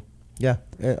good idea. Yeah,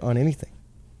 on anything.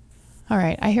 All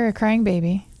right. I hear a crying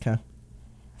baby. Okay.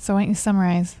 So why don't you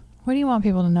summarize? What do you want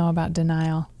people to know about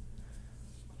denial?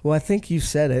 Well, I think you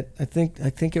said it. I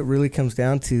think it really comes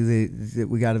down to that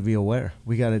we got to be aware.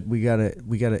 We got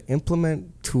to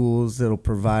implement tools that'll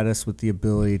provide us with the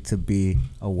ability to be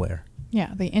aware.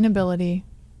 Yeah, the inability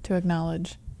to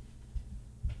acknowledge.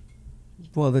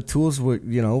 Well, the tools were,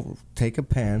 take a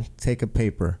pen, take a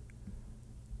paper,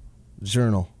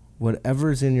 journal,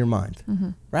 whatever's in your mind.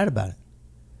 Mm-hmm. Write about it.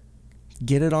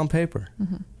 Get it on paper.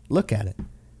 Mm-hmm. Look at it.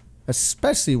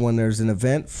 especially when there's an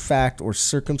event, fact, or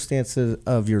circumstances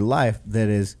of your life that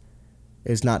is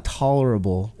not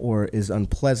tolerable or is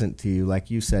unpleasant to you.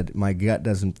 Like you said, my gut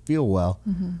doesn't feel well.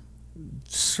 Mm-hmm.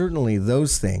 Certainly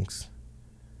those things,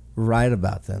 write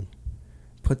about them,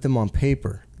 put them on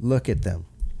paper, look at them.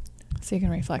 So you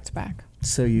can reflect back.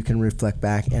 So you can reflect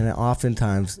back, and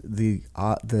oftentimes the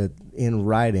in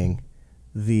writing,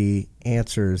 the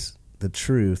answers, the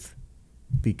truth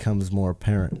becomes more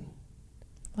apparent.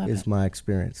 Love is it. my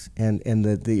experience. And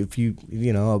the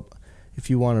if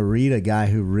you want to read a guy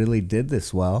who really did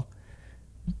this well,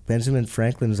 Benjamin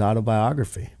Franklin's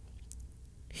autobiography.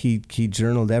 He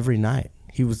journaled every night.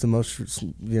 He was the most, he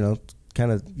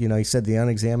said the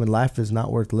unexamined life is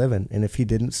not worth living. And if he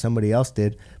didn't, somebody else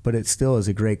did. But it still is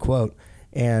a great quote.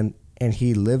 And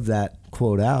he lived that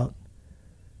quote out.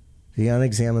 The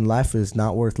unexamined life is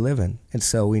not worth living. And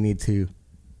so we need to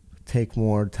set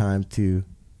more time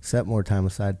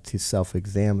aside to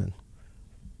self-examine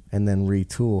and then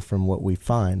retool from what we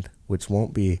find, which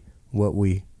won't be what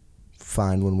we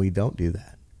find when we don't do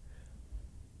that.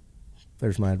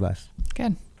 There's my advice.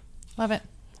 Good. Love it.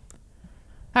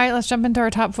 All right, let's jump into our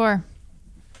top 4.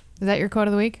 Is that your quote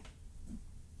of the week?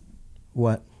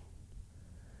 What?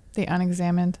 The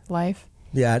unexamined life?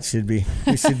 Yeah, it should be.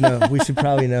 We should know. We should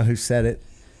probably know who said it.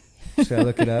 Should I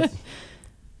look it up?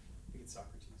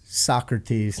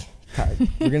 Socrates.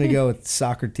 We're going to go with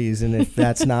Socrates, and if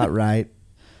that's not right,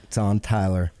 it's on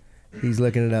Tyler. He's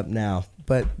looking it up now.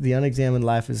 But the unexamined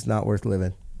life is not worth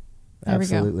living. There we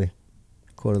go. Absolutely.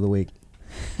 Quote of the week.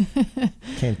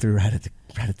 Came through right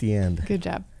at the end. Good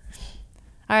job.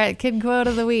 All right, kid quote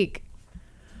of the week.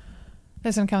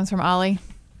 This one comes from Ollie.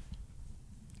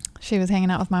 She was hanging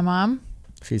out with my mom.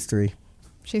 She's 3.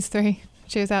 She's 3.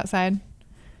 She was outside.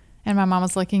 And my mom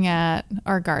was looking at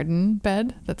our garden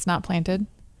bed that's not planted.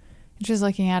 And she was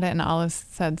looking at it, and Olive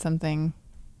said something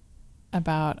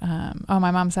about,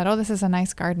 my mom said, "Oh, this is a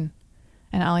nice garden."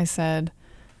 And Ollie said,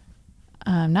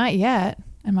 "Not yet."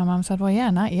 And my mom said, "Well,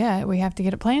 yeah, not yet. We have to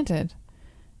get it planted."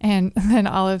 And then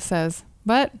Olive says,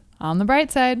 "But on the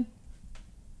bright side."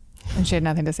 And she had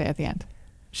nothing to say at the end.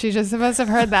 She just must have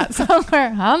heard that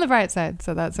somewhere. On the bright side.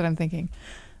 So that's what I'm thinking.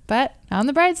 But on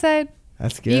the bright side.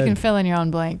 That's good. You can fill in your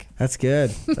own blank. That's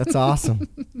good. That's awesome.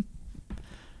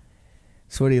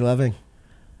 So what are you loving?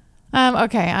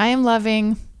 Okay, I am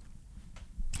loving,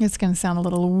 it's going to sound a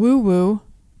little woo-woo.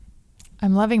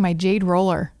 I'm loving my jade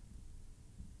roller.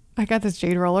 I got this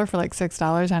jade roller for like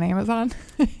 $6 on Amazon.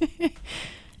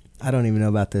 I don't even know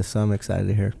about this, so I'm excited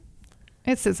to hear.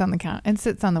 It sits on the counter. It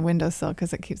sits on the windowsill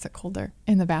because it keeps it colder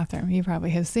in the bathroom. You probably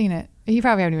have seen it. You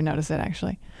probably haven't even noticed it,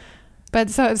 actually. But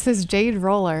so it's this jade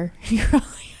roller.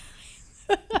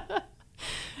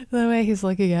 The way he's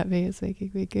looking at me is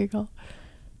making me giggle.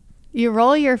 You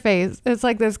roll your face. It's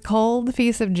like this cold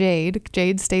piece of jade.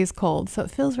 Jade stays cold. So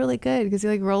it feels really good because you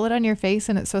like roll it on your face,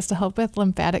 and it's supposed to help with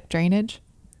lymphatic drainage.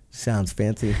 Sounds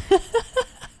fancy.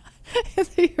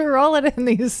 You roll it in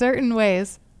these certain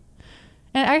ways.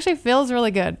 And it actually feels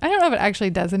really good. I don't know if it actually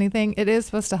does anything. It is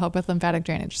supposed to help with lymphatic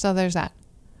drainage. So there's that.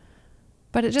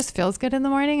 But it just feels good in the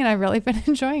morning, and I've really been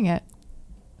enjoying it.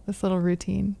 This little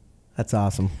routine. That's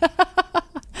awesome.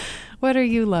 What are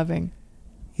you loving?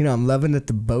 I'm loving that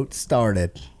the boat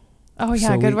started. Oh, yeah.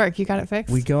 So good work. You got it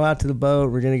fixed? We go out to the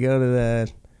boat. We're going to go to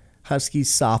the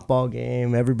Huskies softball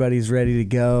game. Everybody's ready to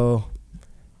go.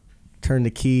 Turn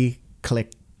the key.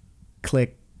 Click,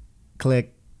 click,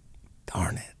 click.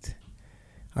 Darn it.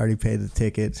 Already paid the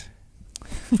tickets.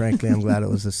 Frankly, I'm glad it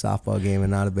was a softball game and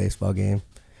not a baseball game.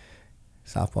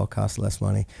 Softball costs less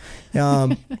money.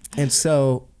 And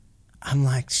so I'm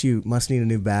like, shoot, must need a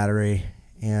new battery.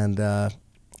 And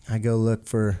I go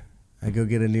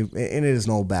get a new, and it is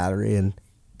an old battery, and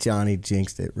Johnny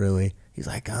jinxed it, really. He's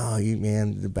like, oh,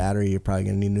 the battery, you're probably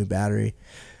going to need a new battery.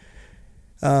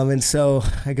 And so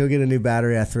I go get a new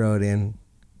battery. I throw it in.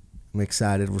 I'm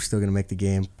excited. We're still going to make the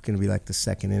game. Going to be like the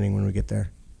second inning when we get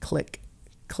there. Click,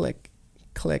 click,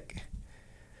 click.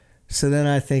 So then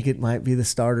I think it might be the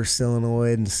starter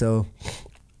solenoid, and so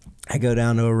I go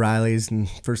down to O'Reilly's, and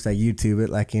first I YouTube it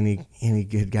like any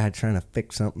good guy trying to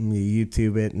fix something. You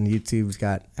YouTube it, and YouTube's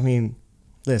got,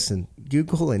 listen,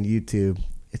 Google and YouTube,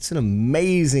 it's an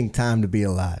amazing time to be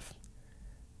alive.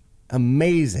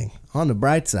 Amazing. On the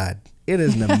bright side, it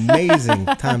is an amazing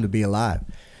time to be alive.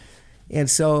 And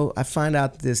so I find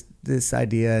out this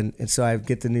idea, and so I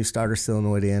get the new starter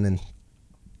solenoid in,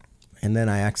 and then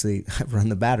I run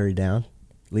the battery down,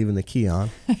 leaving the key on.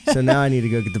 So now I need to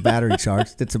go get the battery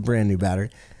charged. It's a brand new battery.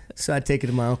 So I take it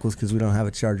to my uncle's because we don't have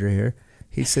a charger here.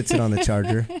 He sits it on the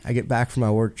charger. I get back from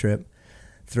my work trip,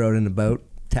 throw it in the boat,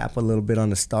 tap a little bit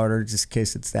on the starter just in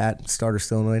case it's that starter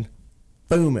solenoid.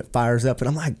 Boom, it fires up, and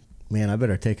I'm like, man, I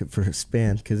better take it for a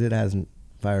spin because it hasn't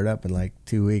fired up in like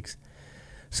 2 weeks.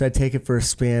 So I take it for a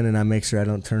spin, and I make sure I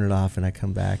don't turn it off, and I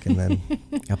come back, and then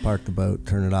I park the boat,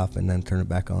 turn it off, and then turn it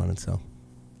back on. And so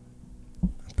I'm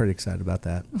pretty excited about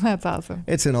that. That's awesome.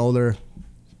 It's an older,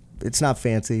 it's not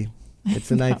fancy.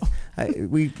 It's a No.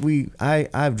 nice.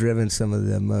 I've driven some of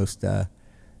the most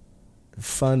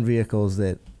fun vehicles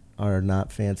that are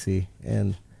not fancy,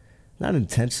 and not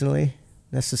intentionally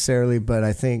necessarily, but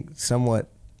I think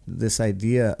somewhat this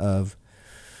idea of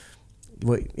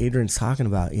what Adrian's talking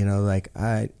about, like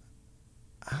I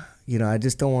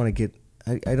just don't want to get,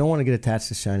 I don't want to get attached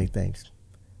to shiny things.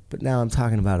 But now I'm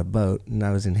talking about a boat, and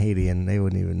I was in Haiti, and they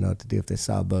wouldn't even know what to do if they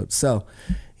saw a boat. So,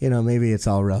 maybe it's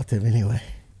all relative anyway.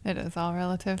 It is all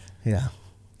relative. Yeah.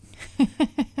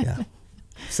 Yeah.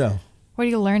 So. What are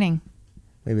you learning?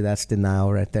 Maybe that's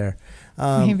denial right there.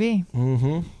 Maybe.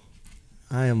 Mm-hmm.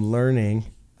 I am learning.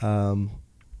 Well,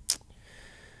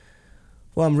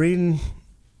 I'm reading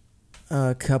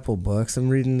a couple books. I'm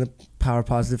reading The Power of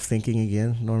Positive Thinking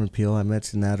again, Norman Peale. I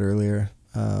mentioned that earlier.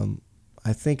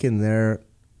 I think in there,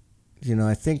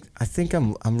 I think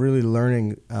I'm really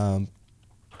learning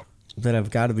that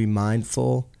I've got to be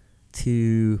mindful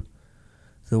to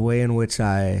the way in which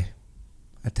I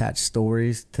attach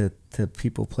stories to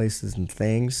people, places, and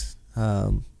things.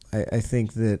 I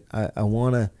think that I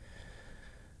want to,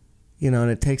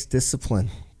 and it takes discipline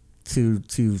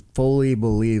to fully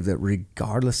believe that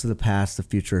regardless of the past, the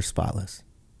future is spotless.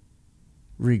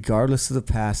 Regardless of the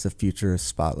past, the future is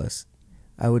spotless.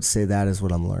 I would say that is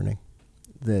what I'm learning.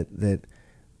 That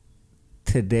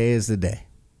today is the day,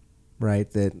 right?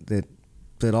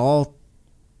 That all,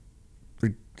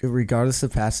 regardless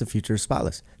of past, the future is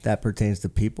spotless. That pertains to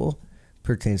people,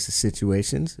 pertains to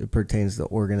situations, it pertains to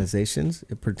organizations,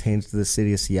 it pertains to the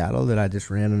city of Seattle that I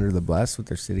just ran under the bus with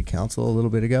their city council a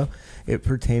little bit ago. It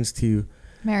pertains to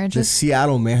Marriages. the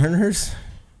Seattle Mariners.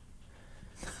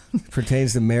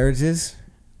 Pertains to marriages.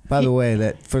 By the way,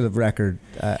 that for the record,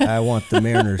 I want the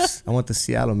Mariners, I want the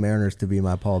Seattle Mariners to be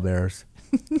my pallbearers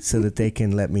so that they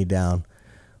can let me down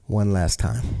one last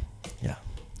time. Yeah.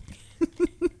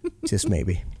 Just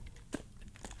maybe.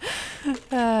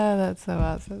 That's so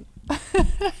awesome.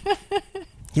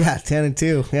 Yeah,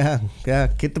 10-2. Yeah.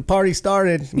 Get the party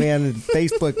started, man.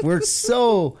 Facebook, we're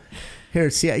so here.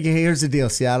 Here's the deal,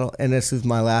 Seattle, and this is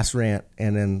my last rant,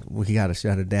 and then we got to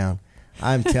shut it down.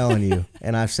 I'm telling you,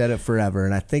 and I've said it forever,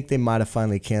 and I think they might have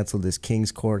finally canceled this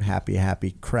King's Court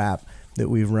happy crap that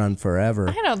we've run forever.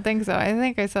 I don't think so. I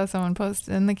think I saw someone post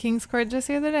in the King's Court just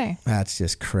the other day. That's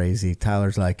just crazy.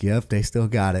 Tyler's like, yep, they still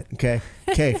got it. Okay.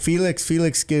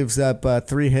 Felix gives up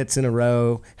 3 hits in a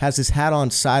row, has his hat on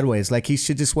sideways, like he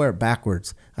should just wear it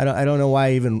backwards. I don't know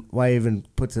why he even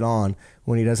puts it on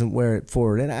when he doesn't wear it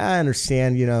forward. And I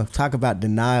understand, talk about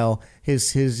denial,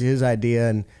 his idea,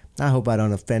 and I hope I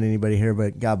don't offend anybody here,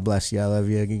 but God bless you. I love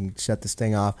you. You can shut this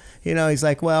thing off. He's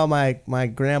like, well, my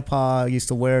grandpa used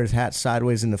to wear his hat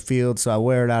sideways in the field, so I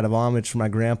wear it out of homage for my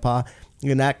grandpa.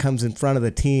 And that comes in front of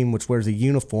the team, which wears a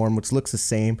uniform, which looks the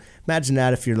same. Imagine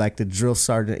that if you're like the drill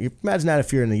sergeant. Imagine that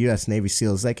if you're in the U.S. Navy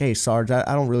SEALs. Like, hey, Sarge,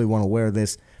 I don't really want to wear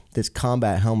this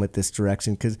combat helmet this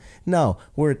direction because, no,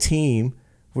 we're a team.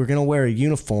 We're going to wear a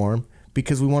uniform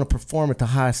because we want to perform at the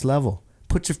highest level.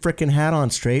 Put your frickin' hat on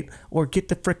straight or get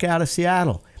the frick out of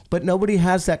Seattle. But nobody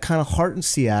has that kind of heart in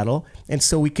Seattle, and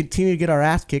so we continue to get our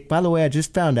ass kicked. By the way, I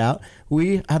just found out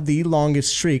we have the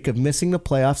longest streak of missing the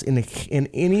playoffs in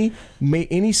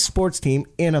any sports team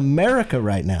in America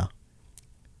right now.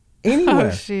 Anywhere. Oh,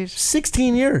 sheesh.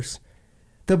 16 years.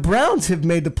 The Browns have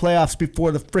made the playoffs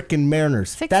before the frickin' Mariners.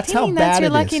 16, that's how bad that's your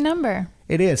it lucky is. number.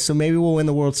 It is. So maybe we'll win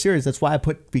the World Series. That's why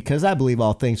because I believe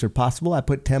all things are possible, I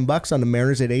put $10 on the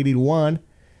Mariners at 80-1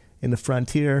 in the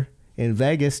Frontier in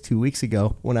Vegas 2 weeks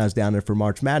ago when I was down there for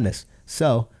March Madness.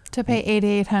 So To pay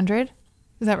 $8,800.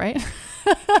 Is that right?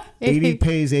 80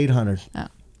 pays 800. Oh.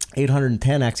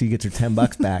 810 actually gets her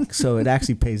 $10 back. So it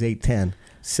actually pays 810.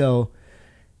 So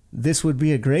this would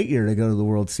be a great year to go to the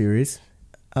World Series.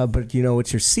 But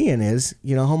what you're seeing is,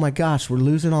 oh my gosh, we're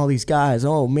losing all these guys.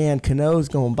 Oh man, Cano's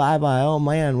going bye-bye. Oh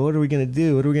man, what are we going to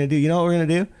do? What are we going to do? You know what we're going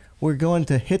to do? We're going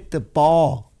to hit the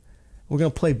ball. We're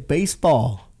going to play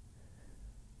baseball.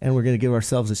 And we're going to give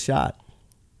ourselves a shot.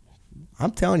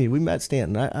 I'm telling you, we met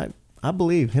Stanton. I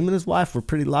believe him and his wife were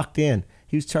pretty locked in.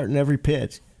 He was charting every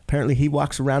pitch. Apparently he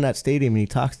walks around that stadium and he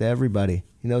talks to everybody.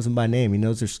 He knows them by name. He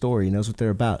knows their story. He knows what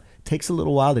they're about. It takes a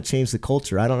little while to change the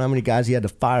culture. I don't know how many guys he had to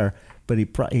fire, but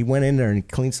he went in there and he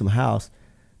cleaned some house.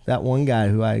 That one guy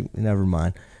never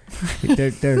mind.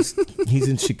 He's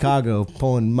in Chicago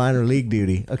pulling minor league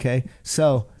duty. Okay,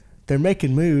 so they're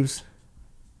making moves.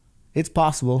 It's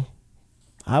possible.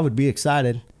 I would be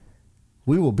excited.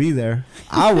 We will be there.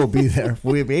 I will be there.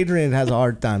 Adrian has a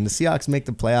hard time. The Seahawks make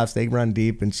the playoffs. They run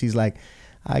deep, and she's like,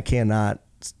 I cannot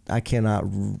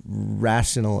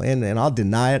rational, and I'll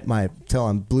deny it till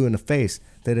I'm blue in the face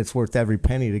that it's worth every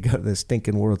penny to go to the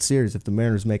stinking World Series if the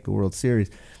Mariners make the World Series.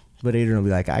 But Adrian will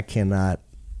be like,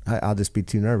 I'll just be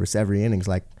too nervous. Every inning's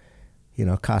like,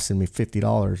 costing me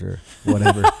 $50 or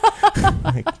whatever.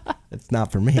 Like, it's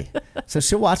not for me. So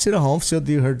she'll watch it at home. She'll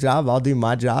do her job. I'll do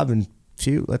my job, and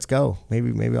shoot, let's go.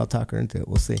 Maybe I'll talk her into it.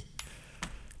 We'll see.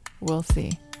 We'll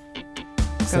see.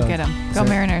 Go get them. Go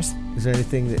Mariners. Is there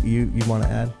anything that you want to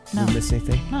add? No. Did you miss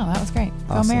anything? No, that was great.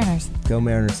 Awesome. Go Mariners. Go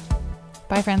Mariners.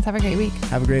 Bye, friends. Have a great week.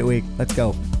 Have a great week. Let's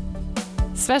go.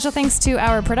 Special thanks to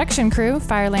our production crew,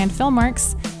 Fireland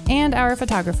Filmworks, and our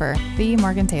photographer, The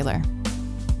Morgan Taylor.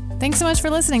 Thanks so much for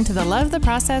listening to the Love the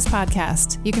Process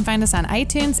podcast. You can find us on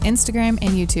iTunes, Instagram,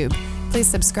 and YouTube. Please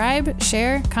subscribe,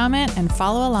 share, comment, and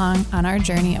follow along on our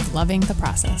journey of loving the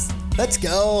process. Let's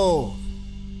go.